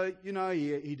 And so,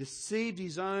 he deceived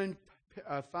his own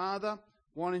father,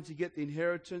 wanting to get the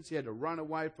inheritance. He had to run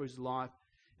away for his life.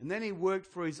 And then he worked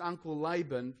for his uncle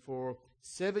Laban for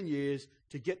 7 years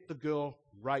to get the girl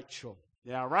Rachel.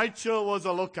 Now, Rachel was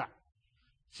a looker.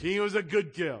 She was a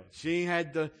good girl. She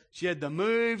had the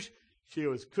moves. She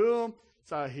was cool.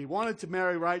 So he wanted to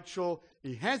marry Rachel.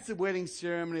 He has the wedding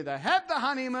ceremony. They have the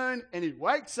honeymoon, and he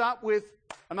wakes up with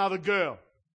another girl.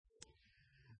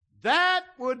 That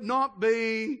would not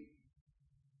be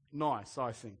nice,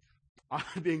 I think.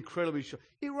 I'd be incredibly sure.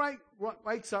 He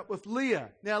wakes up with Leah.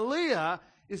 Now, Leah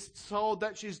is told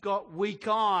that she's got weak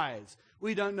eyes.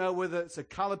 We don't know whether it's a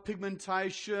colour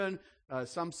pigmentation.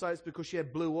 Some say it's because she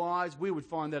had blue eyes. We would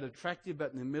find that attractive,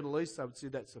 but in the Middle East, I would say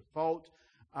that's a fault.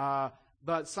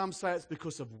 But some say it's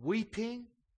because of weeping.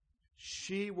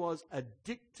 She was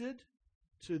addicted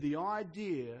to the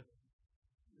idea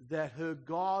that her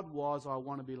God was, I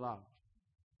want to be loved.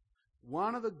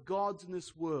 One of the gods in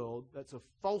this world that's a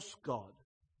false god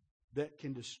that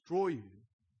can destroy you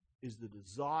is the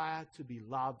desire to be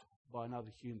loved by another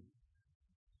human.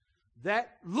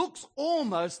 That looks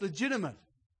almost legitimate.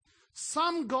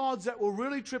 Some gods that will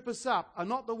really trip us up are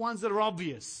not the ones that are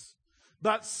obvious.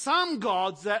 But some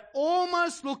gods that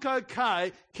almost look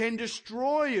okay can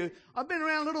destroy you. I've been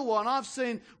around a little while and I've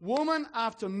seen woman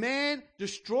after man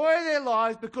destroy their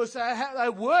lives because they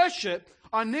worship,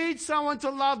 I need someone to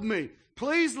love me.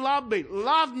 Please love me.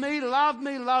 Love me, love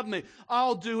me, love me.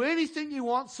 I'll do anything you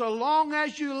want so long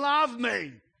as you love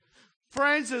me.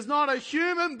 Friends, there's not a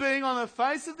human being on the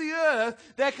face of the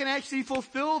earth that can actually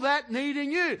fulfill that need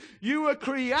in you. You were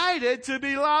created to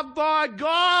be loved by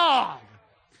God.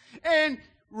 And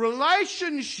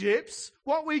relationships,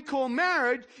 what we call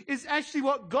marriage, is actually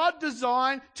what God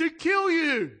designed to kill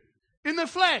you in the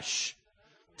flesh.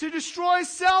 To destroy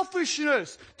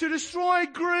selfishness, to destroy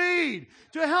greed,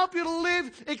 to help you to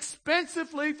live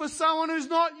expensively for someone who's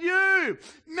not you.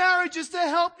 Marriage is to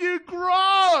help you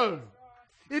grow.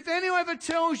 If anyone ever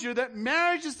tells you that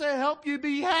marriage is to help you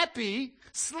be happy,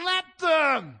 slap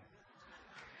them.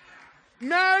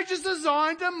 Marriage is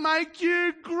designed to make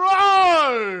you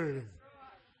grow.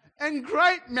 And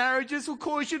great marriages will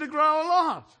cause you to grow a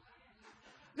lot.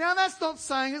 Now, that's not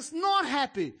saying it's not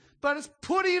happy, but it's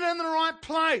putting it in the right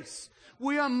place.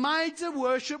 We are made to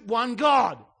worship one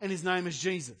God, and his name is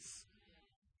Jesus.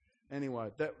 Anyway,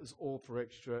 that was all for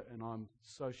extra, and I'm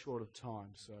so short of time.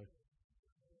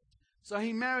 So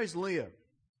he marries Leah,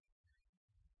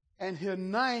 and her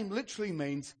name literally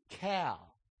means cow.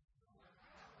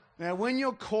 Now, when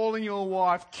you're calling your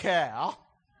wife cow,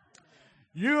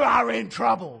 you are in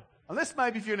trouble. Unless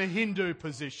maybe if you're in a Hindu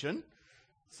position.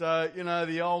 So,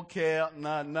 the old cow,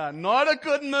 no, not a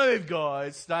good move,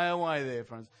 guys. Stay away there,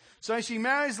 friends. So she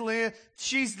marries Leah.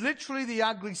 She's literally the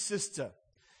ugly sister.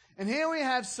 And here we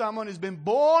have someone who's been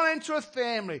born into a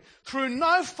family through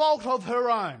no fault of her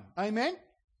own. Amen?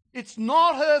 It's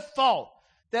not her fault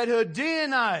that her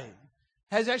DNA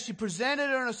has actually presented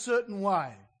her in a certain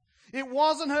way. It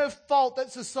wasn't her fault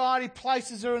that society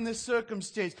places her in this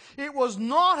circumstance. It was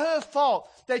not her fault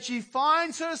that she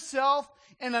finds herself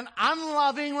in an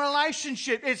unloving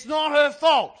relationship. It's not her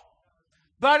fault,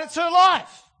 but it's her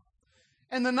life.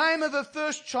 And the name of her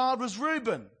first child was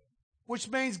Reuben, which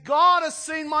means God has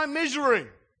seen my misery.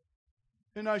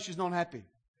 Who knows she's not happy?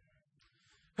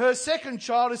 Her second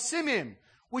child is Simeon,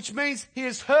 which means he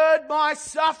has heard my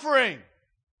suffering.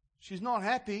 She's not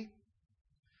happy.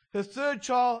 Her third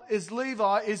child is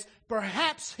Levi, is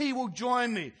perhaps he will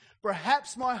join me.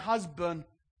 Perhaps my husband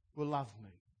will love me.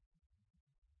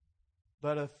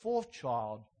 But her fourth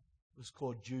child was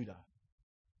called Judah,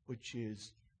 which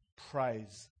is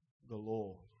praise the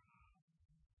Lord.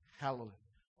 Hallelujah.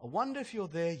 I wonder if you're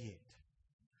there yet.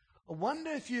 I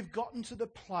wonder if you've gotten to the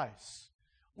place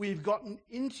where you've gotten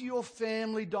into your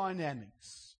family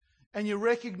dynamics and you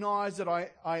recognize that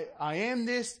I am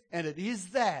this and it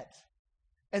is that.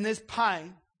 And there's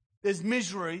pain, there's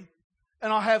misery,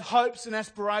 and I have hopes and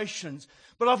aspirations.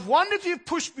 But I've wondered if you've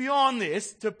pushed beyond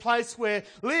this to a place where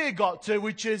Leah got to,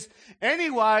 which is,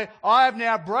 anyway, I have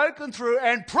now broken through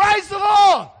and praise the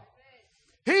Lord.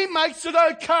 He makes it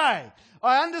okay.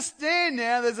 I understand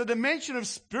now there's a dimension of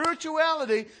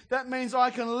spirituality that means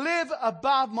I can live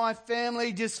above my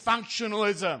family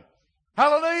dysfunctionalism.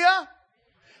 Hallelujah.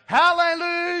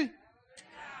 Hallelujah.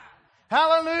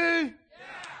 Hallelujah.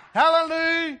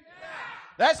 Hallelujah.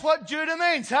 That's what Judah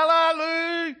means.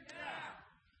 Hallelujah.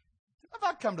 Have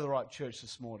I come to the right church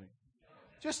this morning?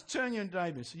 Just turn your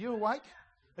neighbours. Are you awake?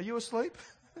 Are you asleep?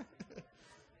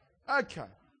 Okay.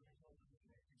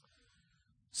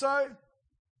 So,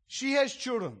 she has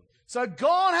children. So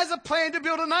God has a plan to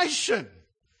build a nation.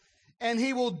 And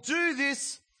He will do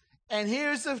this. And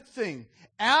here's the thing.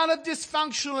 Out of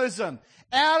dysfunctionalism,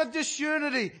 out of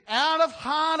disunity, out of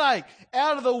heartache,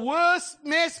 out of the worst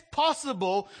mess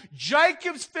possible,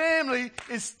 Jacob's family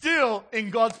is still in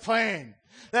God's plan.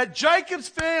 That Jacob's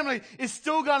family is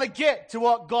still going to get to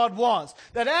what God wants.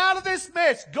 That out of this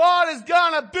mess, God is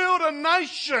going to build a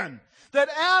nation. That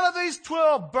out of these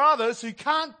 12 brothers who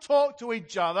can't talk to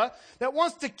each other, that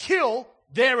wants to kill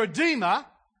their Redeemer,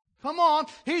 come on,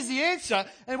 here's the answer,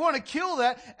 and want to kill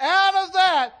that, out of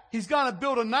that, He's going to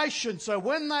build a nation. So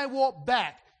when they walk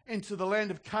back into the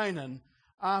land of Canaan,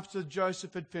 after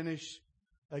Joseph had finished,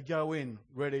 they go in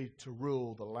ready to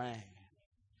rule the land.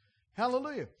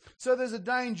 Hallelujah. So there's a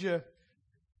danger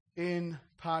in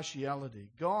partiality.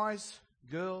 Guys,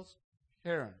 girls,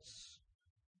 parents,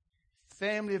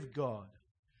 family of God,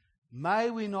 may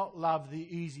we not love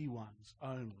the easy ones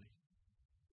only.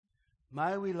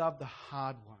 May we love the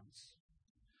hard ones.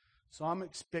 So I'm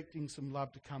expecting some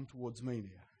love to come towards me now.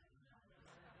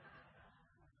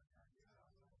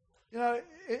 You know,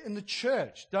 in the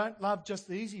church, don't love just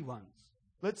the easy ones.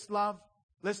 Let's not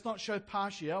show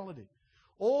partiality.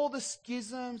 All the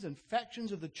schisms and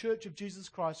factions of the Church of Jesus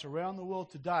Christ around the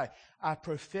world today are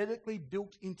prophetically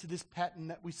built into this pattern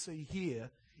that we see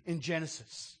here in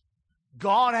Genesis.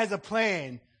 God has a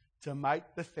plan to make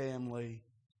the family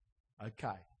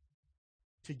okay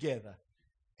together,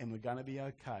 and we're going to be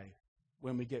okay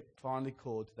when we get finally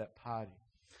called to that party.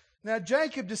 Now,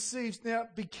 Jacob deceives. Now,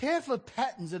 be careful of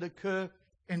patterns that occur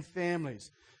in families.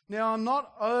 Now, I'm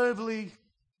not overly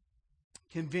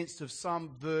convinced of some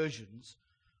versions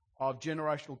of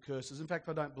generational curses. In fact,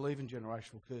 I don't believe in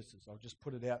generational curses. I'll just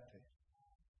put it out there.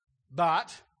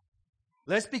 But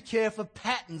let's be careful of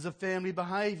patterns of family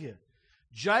behaviour.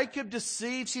 Jacob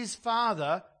deceives his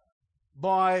father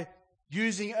by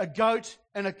using a goat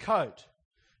and a coat.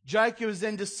 Jacob is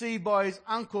then deceived by his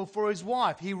uncle for his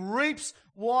wife. He reaps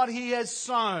what he has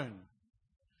sown.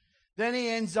 Then he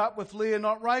ends up with Leah,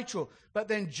 not Rachel. But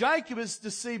then Jacob is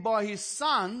deceived by his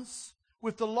sons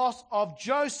with the loss of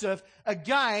Joseph,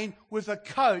 again with a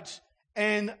coat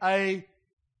and a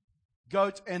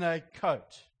goat and a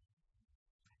coat.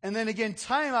 And then again,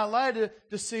 Tamar later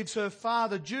deceives her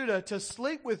father Judah to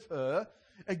sleep with her,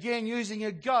 again using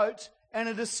a goat and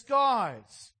a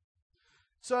disguise.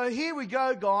 So here we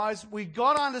go, guys. We've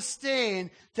got to understand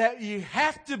that you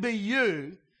have to be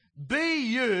you. Be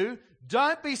you.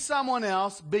 Don't be someone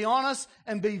else. Be honest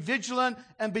and be vigilant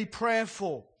and be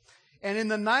prayerful. And in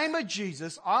the name of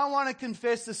Jesus, I want to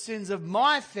confess the sins of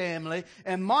my family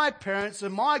and my parents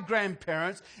and my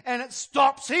grandparents, and it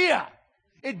stops here.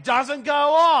 It doesn't go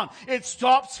on. It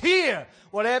stops here.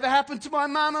 Whatever happened to my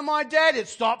mum and my dad, it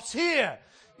stops here.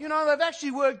 You know, they've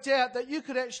actually worked out that you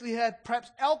could actually have perhaps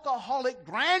alcoholic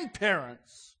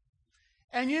grandparents,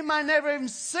 and you may never even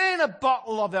seen a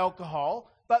bottle of alcohol,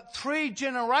 but 3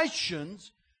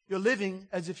 generations you're living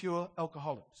as if you're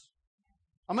alcoholics.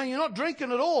 I mean, you're not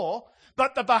drinking at all,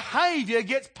 but the behavior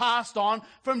gets passed on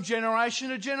from generation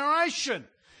to generation,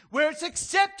 where it's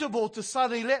acceptable to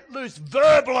suddenly let loose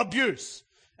verbal abuse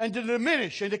and to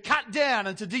diminish and to cut down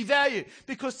and to devalue,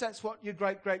 because that's what your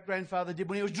great-great-grandfather did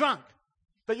when he was drunk.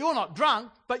 But you're not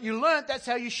drunk, but you learnt that's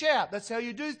how you shout, that's how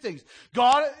you do things.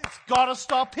 It's got to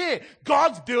stop here.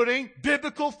 God's building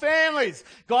biblical families.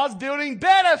 God's building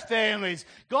better families.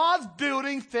 God's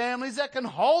building families that can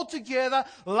hold together,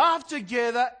 love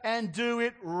together, and do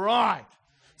it right.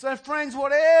 So friends,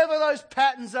 whatever those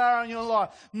patterns are in your life,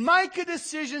 make a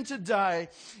decision today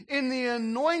in the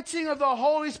anointing of the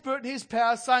Holy Spirit and His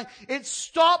power, saying, it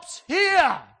stops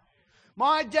here.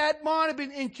 My dad might have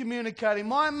been incommunicating.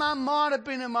 My mum might have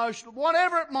been emotional.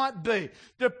 Whatever it might be.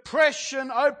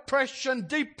 Depression, oppression,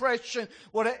 depression,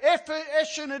 whatever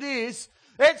it is,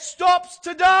 it stops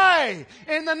today.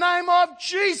 In the name of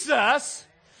Jesus,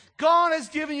 God has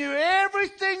given you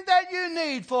everything that you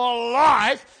need for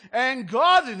life and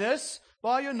godliness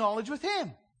by your knowledge with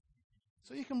Him.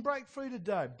 So you can break free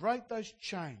today. Break those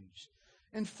chains.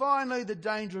 And finally, the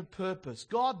danger of purpose.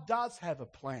 God does have a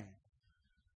plan.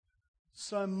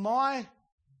 So my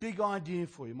big idea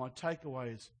for you, my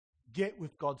takeaway is, get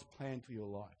with God's plan for your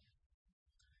life.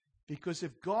 Because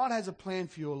if God has a plan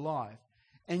for your life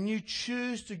and you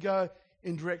choose to go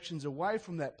in directions away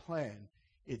from that plan,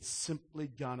 it's simply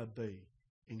going to be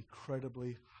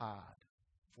incredibly hard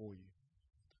for you.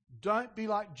 Don't be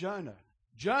like Jonah.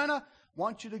 Jonah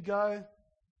wants you to go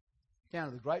down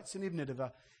to the great city of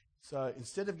Nineveh. So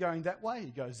instead of going that way,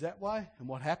 he goes that way. And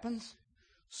what happens?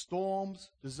 Storms,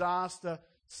 disaster,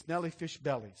 smelly fish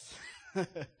bellies.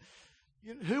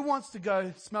 Who wants to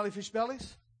go smelly fish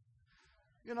bellies?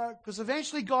 Because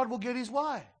eventually God will get His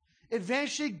way.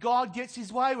 Eventually God gets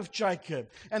His way with Jacob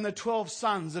and the 12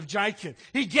 sons of Jacob.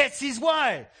 He gets His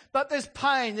way. But there's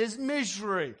pain, there's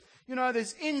misery.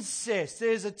 There's incest,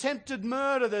 there's attempted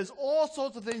murder, there's all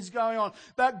sorts of things going on.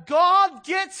 But God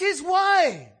gets His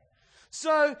way.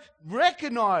 So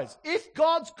recognize, if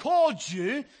God's called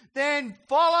you, then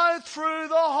follow through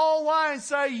the whole way and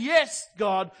say, yes,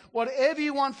 God, whatever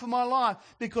you want for my life,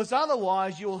 because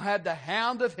otherwise you'll have the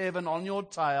hound of heaven on your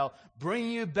tail,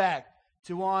 bring you back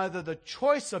to either the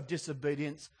choice of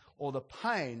disobedience or the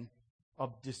pain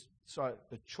of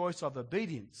the choice of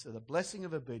obedience, or the blessing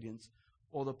of obedience,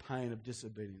 or the pain of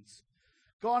disobedience.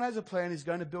 God has a plan. He's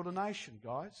going to build a nation,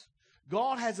 guys.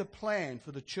 God has a plan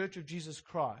for the Church of Jesus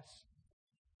Christ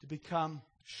to become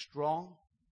strong,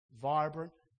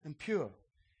 vibrant, and pure.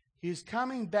 He is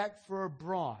coming back for a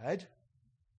bride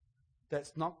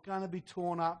that's not going to be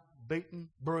torn up, beaten,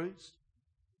 bruised,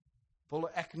 full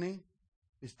of acne.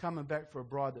 He's coming back for a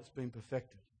bride that's been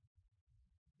perfected.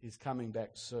 He's coming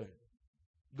back soon.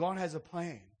 God has a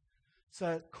plan.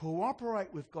 So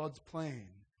cooperate with God's plan,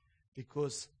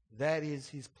 because that is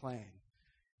His plan.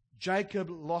 Jacob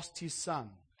lost his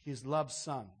son, his loved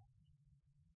son.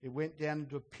 He went down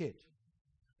into a pit,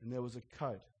 and there was a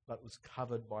coat, but it was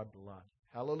covered by blood.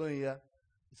 Hallelujah.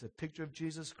 It's a picture of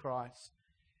Jesus Christ.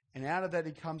 And out of that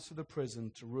He comes to the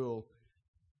prison to rule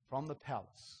from the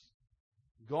palace.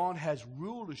 God has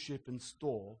rulership in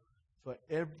store for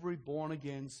every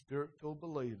born-again, Spirit-filled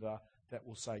believer that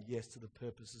will say yes to the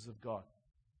purposes of God.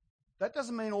 That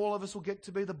doesn't mean all of us will get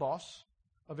to be the boss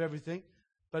of everything.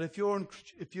 But if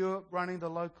you're running the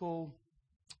local,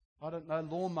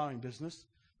 lawn mowing business,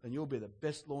 then you'll be the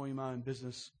best lawn mowing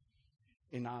business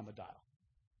in Armidale.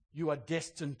 You are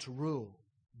destined to rule.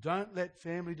 Don't let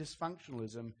family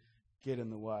dysfunctionalism get in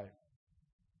the way.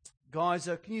 Guys,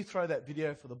 can you throw that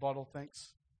video for the bottle?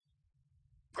 Thanks.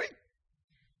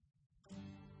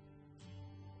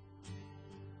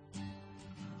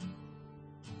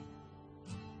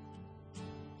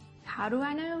 How do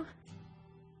I know?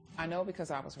 I know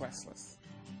because I was restless.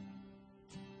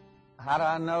 How do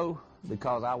I know?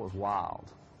 Because I was wild.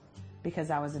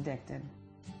 Because I was addicted.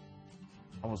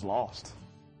 I was lost.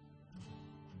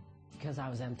 Because I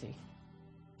was empty.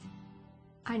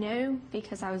 I know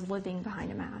because I was living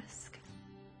behind a mask.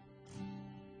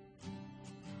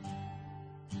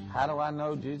 How do I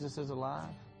know Jesus is alive?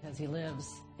 Because He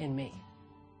lives in me.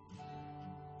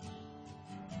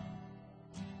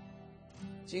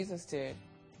 Jesus did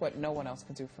what no one else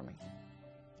could do for me.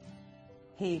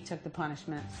 He took the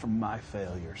punishment for my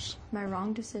failures, my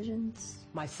wrong decisions,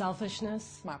 my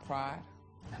selfishness, my pride,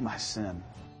 and my sin.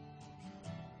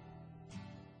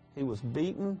 He was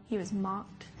beaten. He was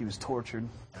mocked. He was tortured.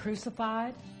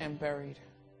 Crucified. And buried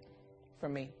for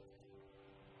me.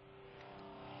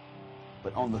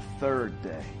 But on the third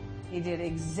day, He did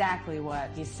exactly what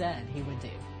He said He would do.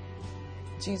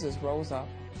 Jesus rose up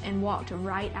and walked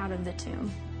right out of the tomb.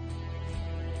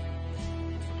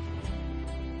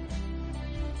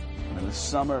 in the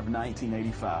summer of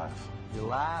 1985.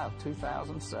 July of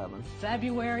 2007.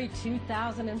 February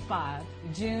 2005.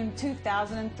 June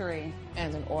 2003.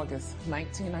 And in August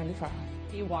 1995.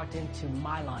 He walked into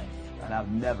my life. And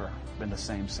I've never been the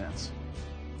same since.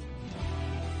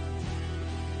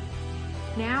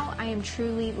 Now I am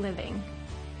truly living.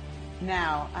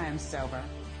 Now I am sober.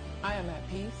 I am at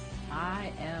peace.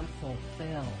 I am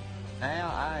fulfilled.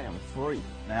 Now I am free.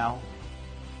 Now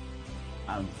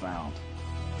I'm found.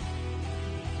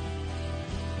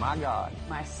 My God.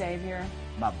 My Savior.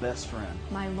 My best friend.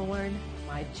 My Lord.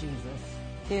 My Jesus.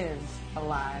 Is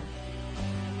alive.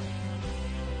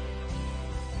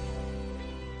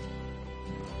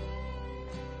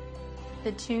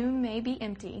 The tomb may be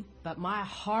empty, but my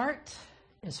heart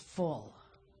is full.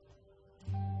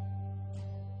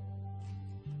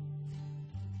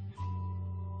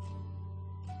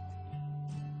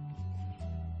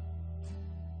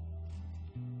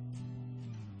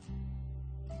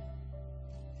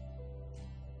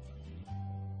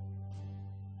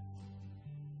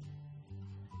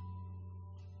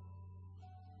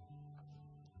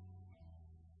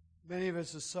 Many of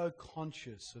us are so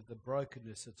conscious of the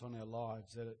brokenness that's on our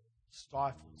lives that it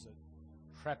stifles, it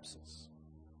traps us.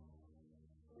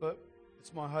 But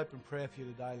it's my hope and prayer for you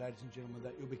today, ladies and gentlemen,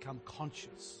 that you'll become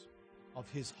conscious of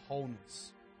His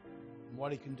wholeness and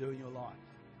what He can do in your life.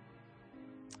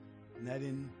 And that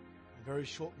in a very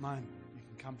short moment you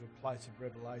can come to a place of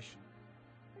revelation,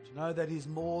 to know that He's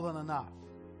more than enough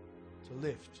to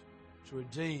lift, to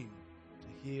redeem,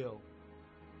 to heal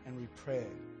and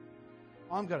repair.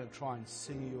 I'm going to try and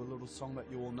sing you a little song that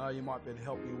you all know. You might be able to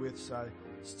help me with. So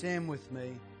stand with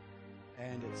me.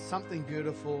 And it's something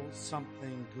beautiful,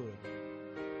 something good.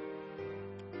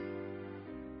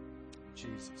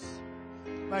 Jesus.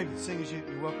 Maybe the singers, you're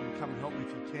welcome to come and help me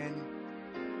if you can.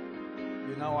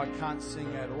 You know I can't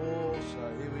sing at all,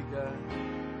 so here we go.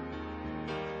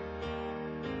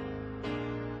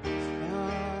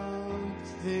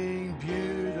 Something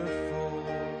beautiful.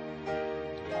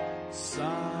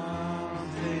 Something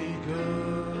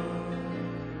good.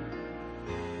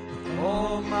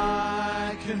 All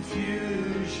my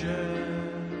confusion,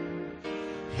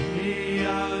 He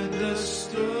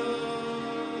understood.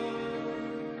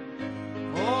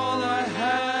 All I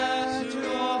had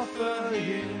to offer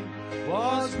Him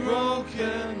was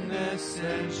brokenness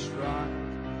and strife,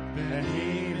 and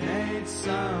He made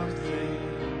something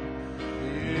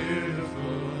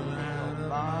beautiful out of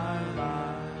my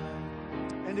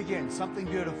life. And again, something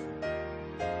beautiful.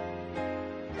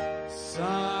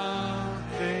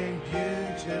 Something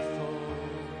beautiful,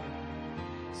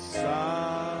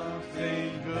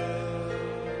 something good.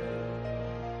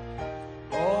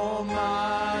 All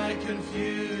my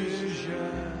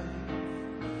confusion,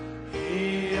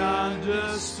 He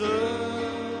understood.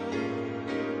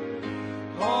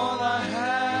 All I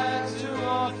had to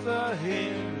offer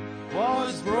Him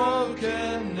was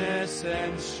brokenness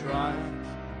and strife,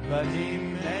 but He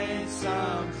made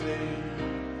something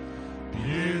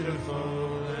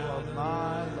beautiful of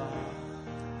my life.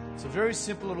 It's a very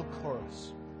simple little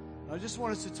chorus. I just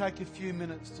want us to take a few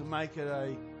minutes to make it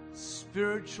a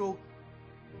spiritual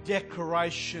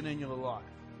declaration in your life.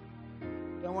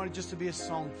 I don't want it just to be a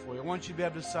song for you. I want you to be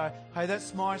able to say, hey,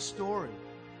 that's my story.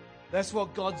 That's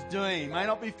what God's doing. It may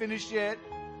not be finished yet.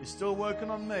 He's still working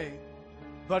on me.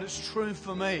 But it's true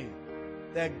for me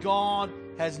that God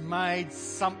has made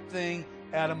something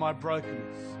out of my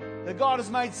brokenness. That God has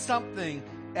made something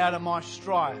out of my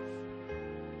strife.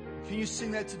 Can you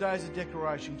sing that today as a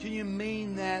declaration? Can you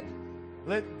mean that?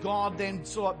 Let God then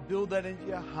sort of build that into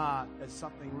your heart as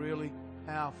something really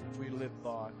powerful for you to live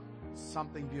by.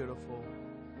 Something beautiful.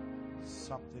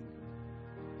 Something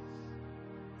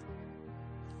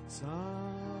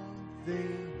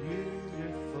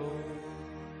beautiful.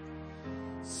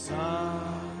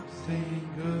 Something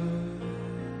good.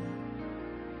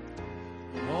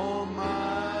 All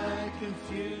my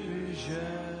confusions,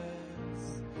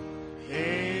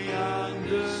 He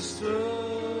understood.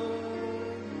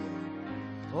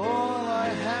 All I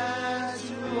had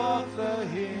to offer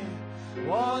Him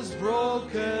was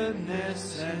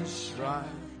brokenness and strife,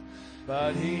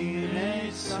 but He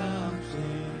made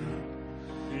something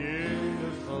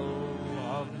beautiful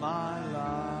of my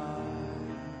life.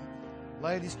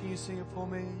 Ladies, can you sing it for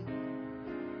me?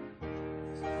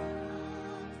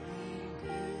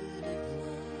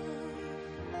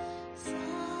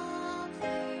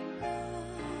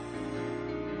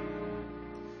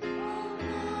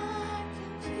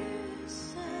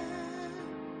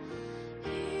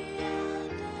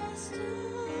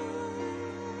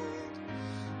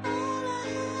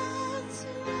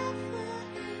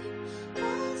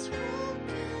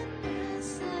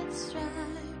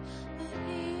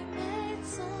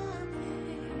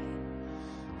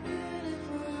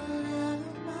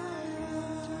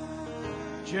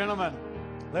 Gentlemen,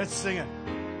 let's sing it.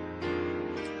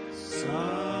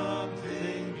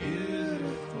 Something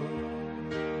beautiful,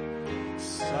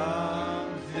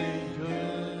 something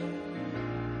good.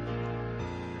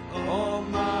 All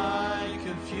my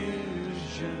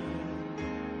confusion,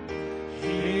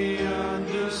 He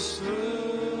understood.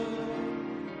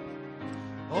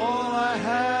 All I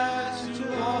had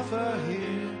to offer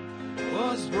Him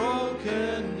was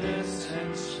brokenness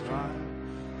and strife,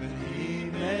 but He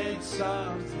made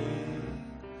something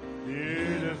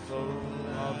beautiful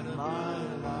of my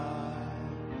life.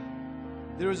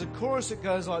 There is a chorus that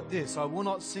goes like this. I will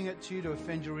not sing it to you to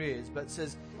offend your ears, but it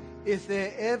says, if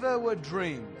there ever were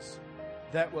dreams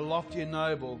that were lofty and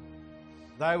noble,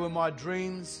 they were my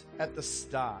dreams at the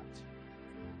start.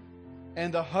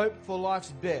 And the hope for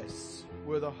life's best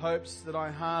were the hopes that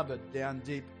I harbored down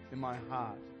deep in my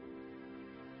heart.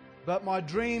 But my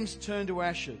dreams turned to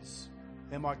ashes,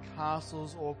 and my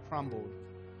castles all crumbled,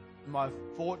 and my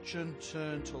fortune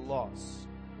turned to loss.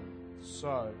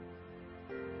 So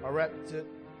I wrapped it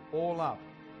all up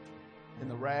in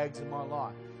the rags of my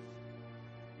life,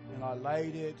 and I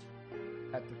laid it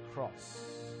at the cross.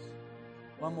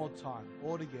 One more time,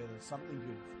 all together, something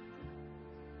beautiful.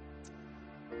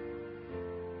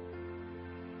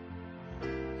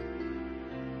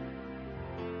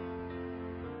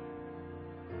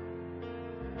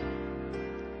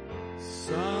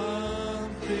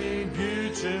 Something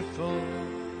beautiful,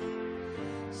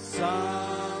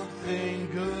 something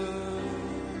good.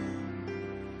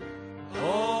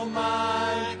 All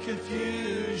my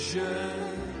confusions,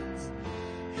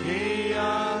 He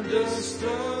understood.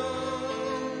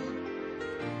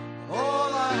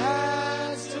 All I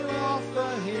had to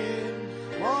offer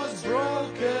Him was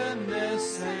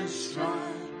brokenness and strife,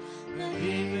 but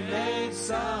He made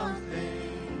something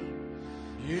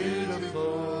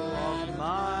beautiful of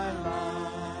my life.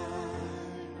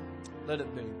 Let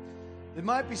it be. There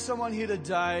might be someone here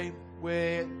today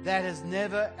where that has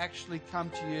never actually come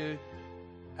to you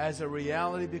as a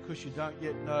reality because you don't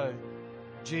yet know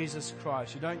Jesus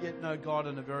Christ. You don't yet know God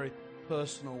in a very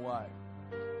personal way.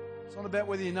 It's not about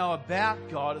whether you know about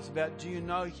God, it's about do you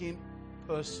know Him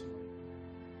personally?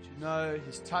 Do you know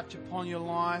His touch upon your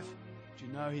life? Do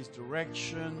you know His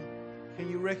direction? Can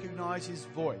you recognize His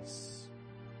voice?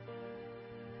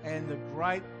 And the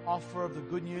great offer of the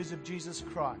good news of Jesus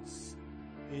Christ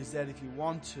is that if you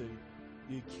want to,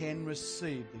 you can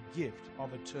receive the gift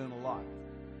of eternal life.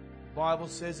 The Bible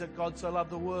says that God so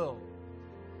loved the world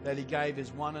that He gave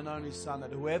His one and only Son,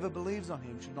 that whoever believes on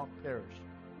Him should not perish,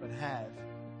 but have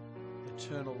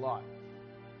eternal life.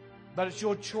 But it's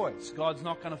your choice. God's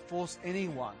not going to force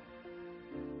anyone.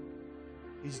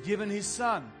 He's given His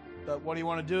Son, but what do you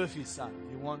want to do with His Son?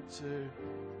 Do you want to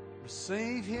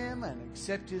receive Him and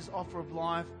accept His offer of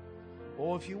life,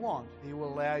 or if you want, He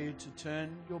will allow you to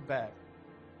turn your back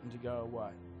and to go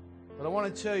away. But I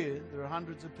want to tell you, there are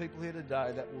hundreds of people here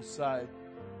today that will say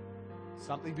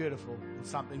something beautiful and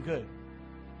something good.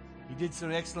 He did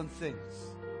some excellent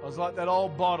things. I was like that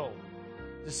old bottle,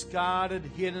 discarded,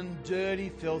 hidden, dirty,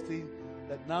 filthy,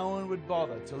 that no one would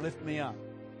bother to lift me up.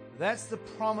 That's the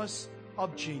promise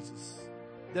of Jesus.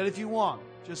 That if you want,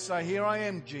 just say, here I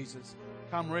am, Jesus.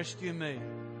 Come rescue me.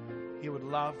 He would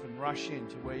love and rush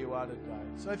into where you are today.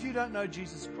 So if you don't know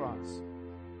Jesus Christ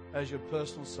as your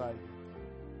personal Savior,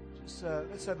 just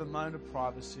let's have a moment of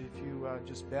privacy. If you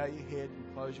just bow your head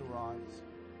and close your eyes.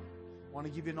 I want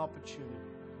to give you an opportunity.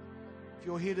 If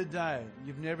you're here today and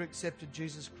you've never accepted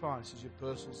Jesus Christ as your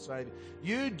personal Savior,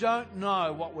 you don't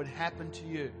know what would happen to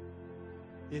you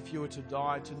if you were to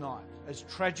die tonight. As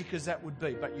tragic as that would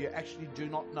be, but you actually do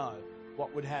not know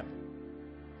what would happen.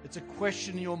 It's a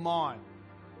question in your mind.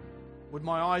 Would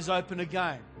my eyes open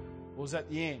again? Or was that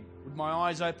the end? Would my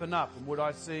eyes open up and would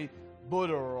I see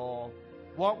Buddha, or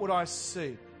what would I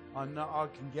see? I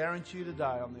can guarantee you today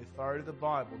on the authority of the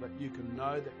Bible that you can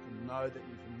know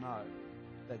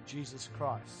that Jesus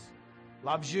Christ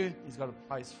loves you. He's got a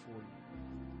place for you.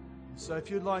 So if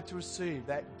you'd like to receive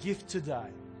that gift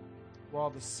today, while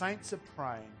the saints are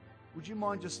praying, would you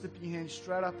mind just slipping your hand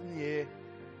straight up in the air?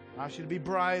 I ask you to be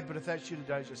brave, but if that's you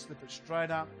today, just slip it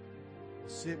straight up.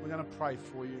 That's it. We're going to pray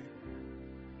for you.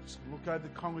 Just look over the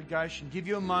congregation. Give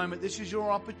you a moment. This is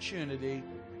your opportunity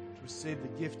to receive the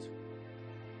gift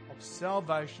of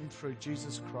salvation through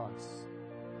Jesus Christ.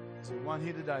 Is there one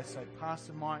here today? Say,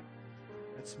 Pastor Mike,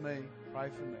 that's me. Pray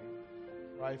for me.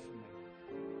 Pray for me.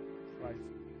 Pray for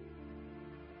me.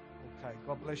 Okay,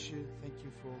 God bless you. Thank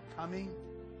you for coming.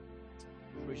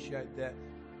 Appreciate that.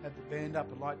 Have the band up.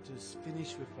 I'd like to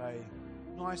finish with a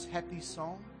nice, happy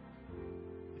song.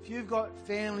 If you've got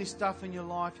family stuff in your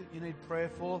life that you need prayer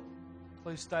for,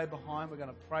 please stay behind. We're going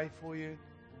to pray for you.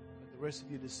 Let the rest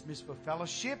of you dismissed for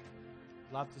fellowship.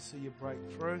 Love to see you break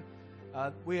through.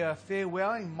 We are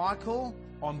farewelling Michael,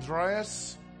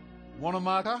 Andreas,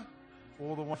 Wanamaker,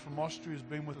 all the one from Austria who's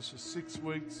been with us for 6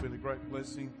 weeks. It's been a great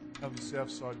blessing having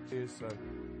Southside here. So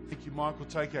thank you, Michael.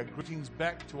 Take our greetings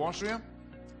back to Austria.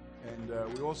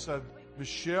 And we also have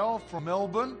Michelle from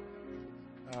Melbourne.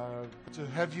 To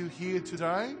have you here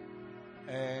today.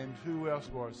 And who else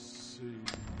do I see?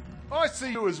 I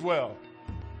see you as well.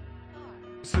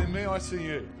 You see me, I see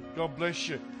you. God bless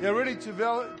you. Yeah, ready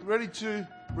to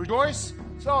rejoice?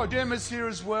 So Gemma's here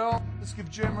as well. Let's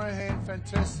give Gemma a hand.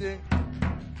 Fantastic.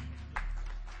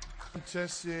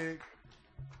 Fantastic.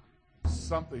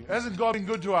 Something. Hasn't God been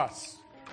good to us?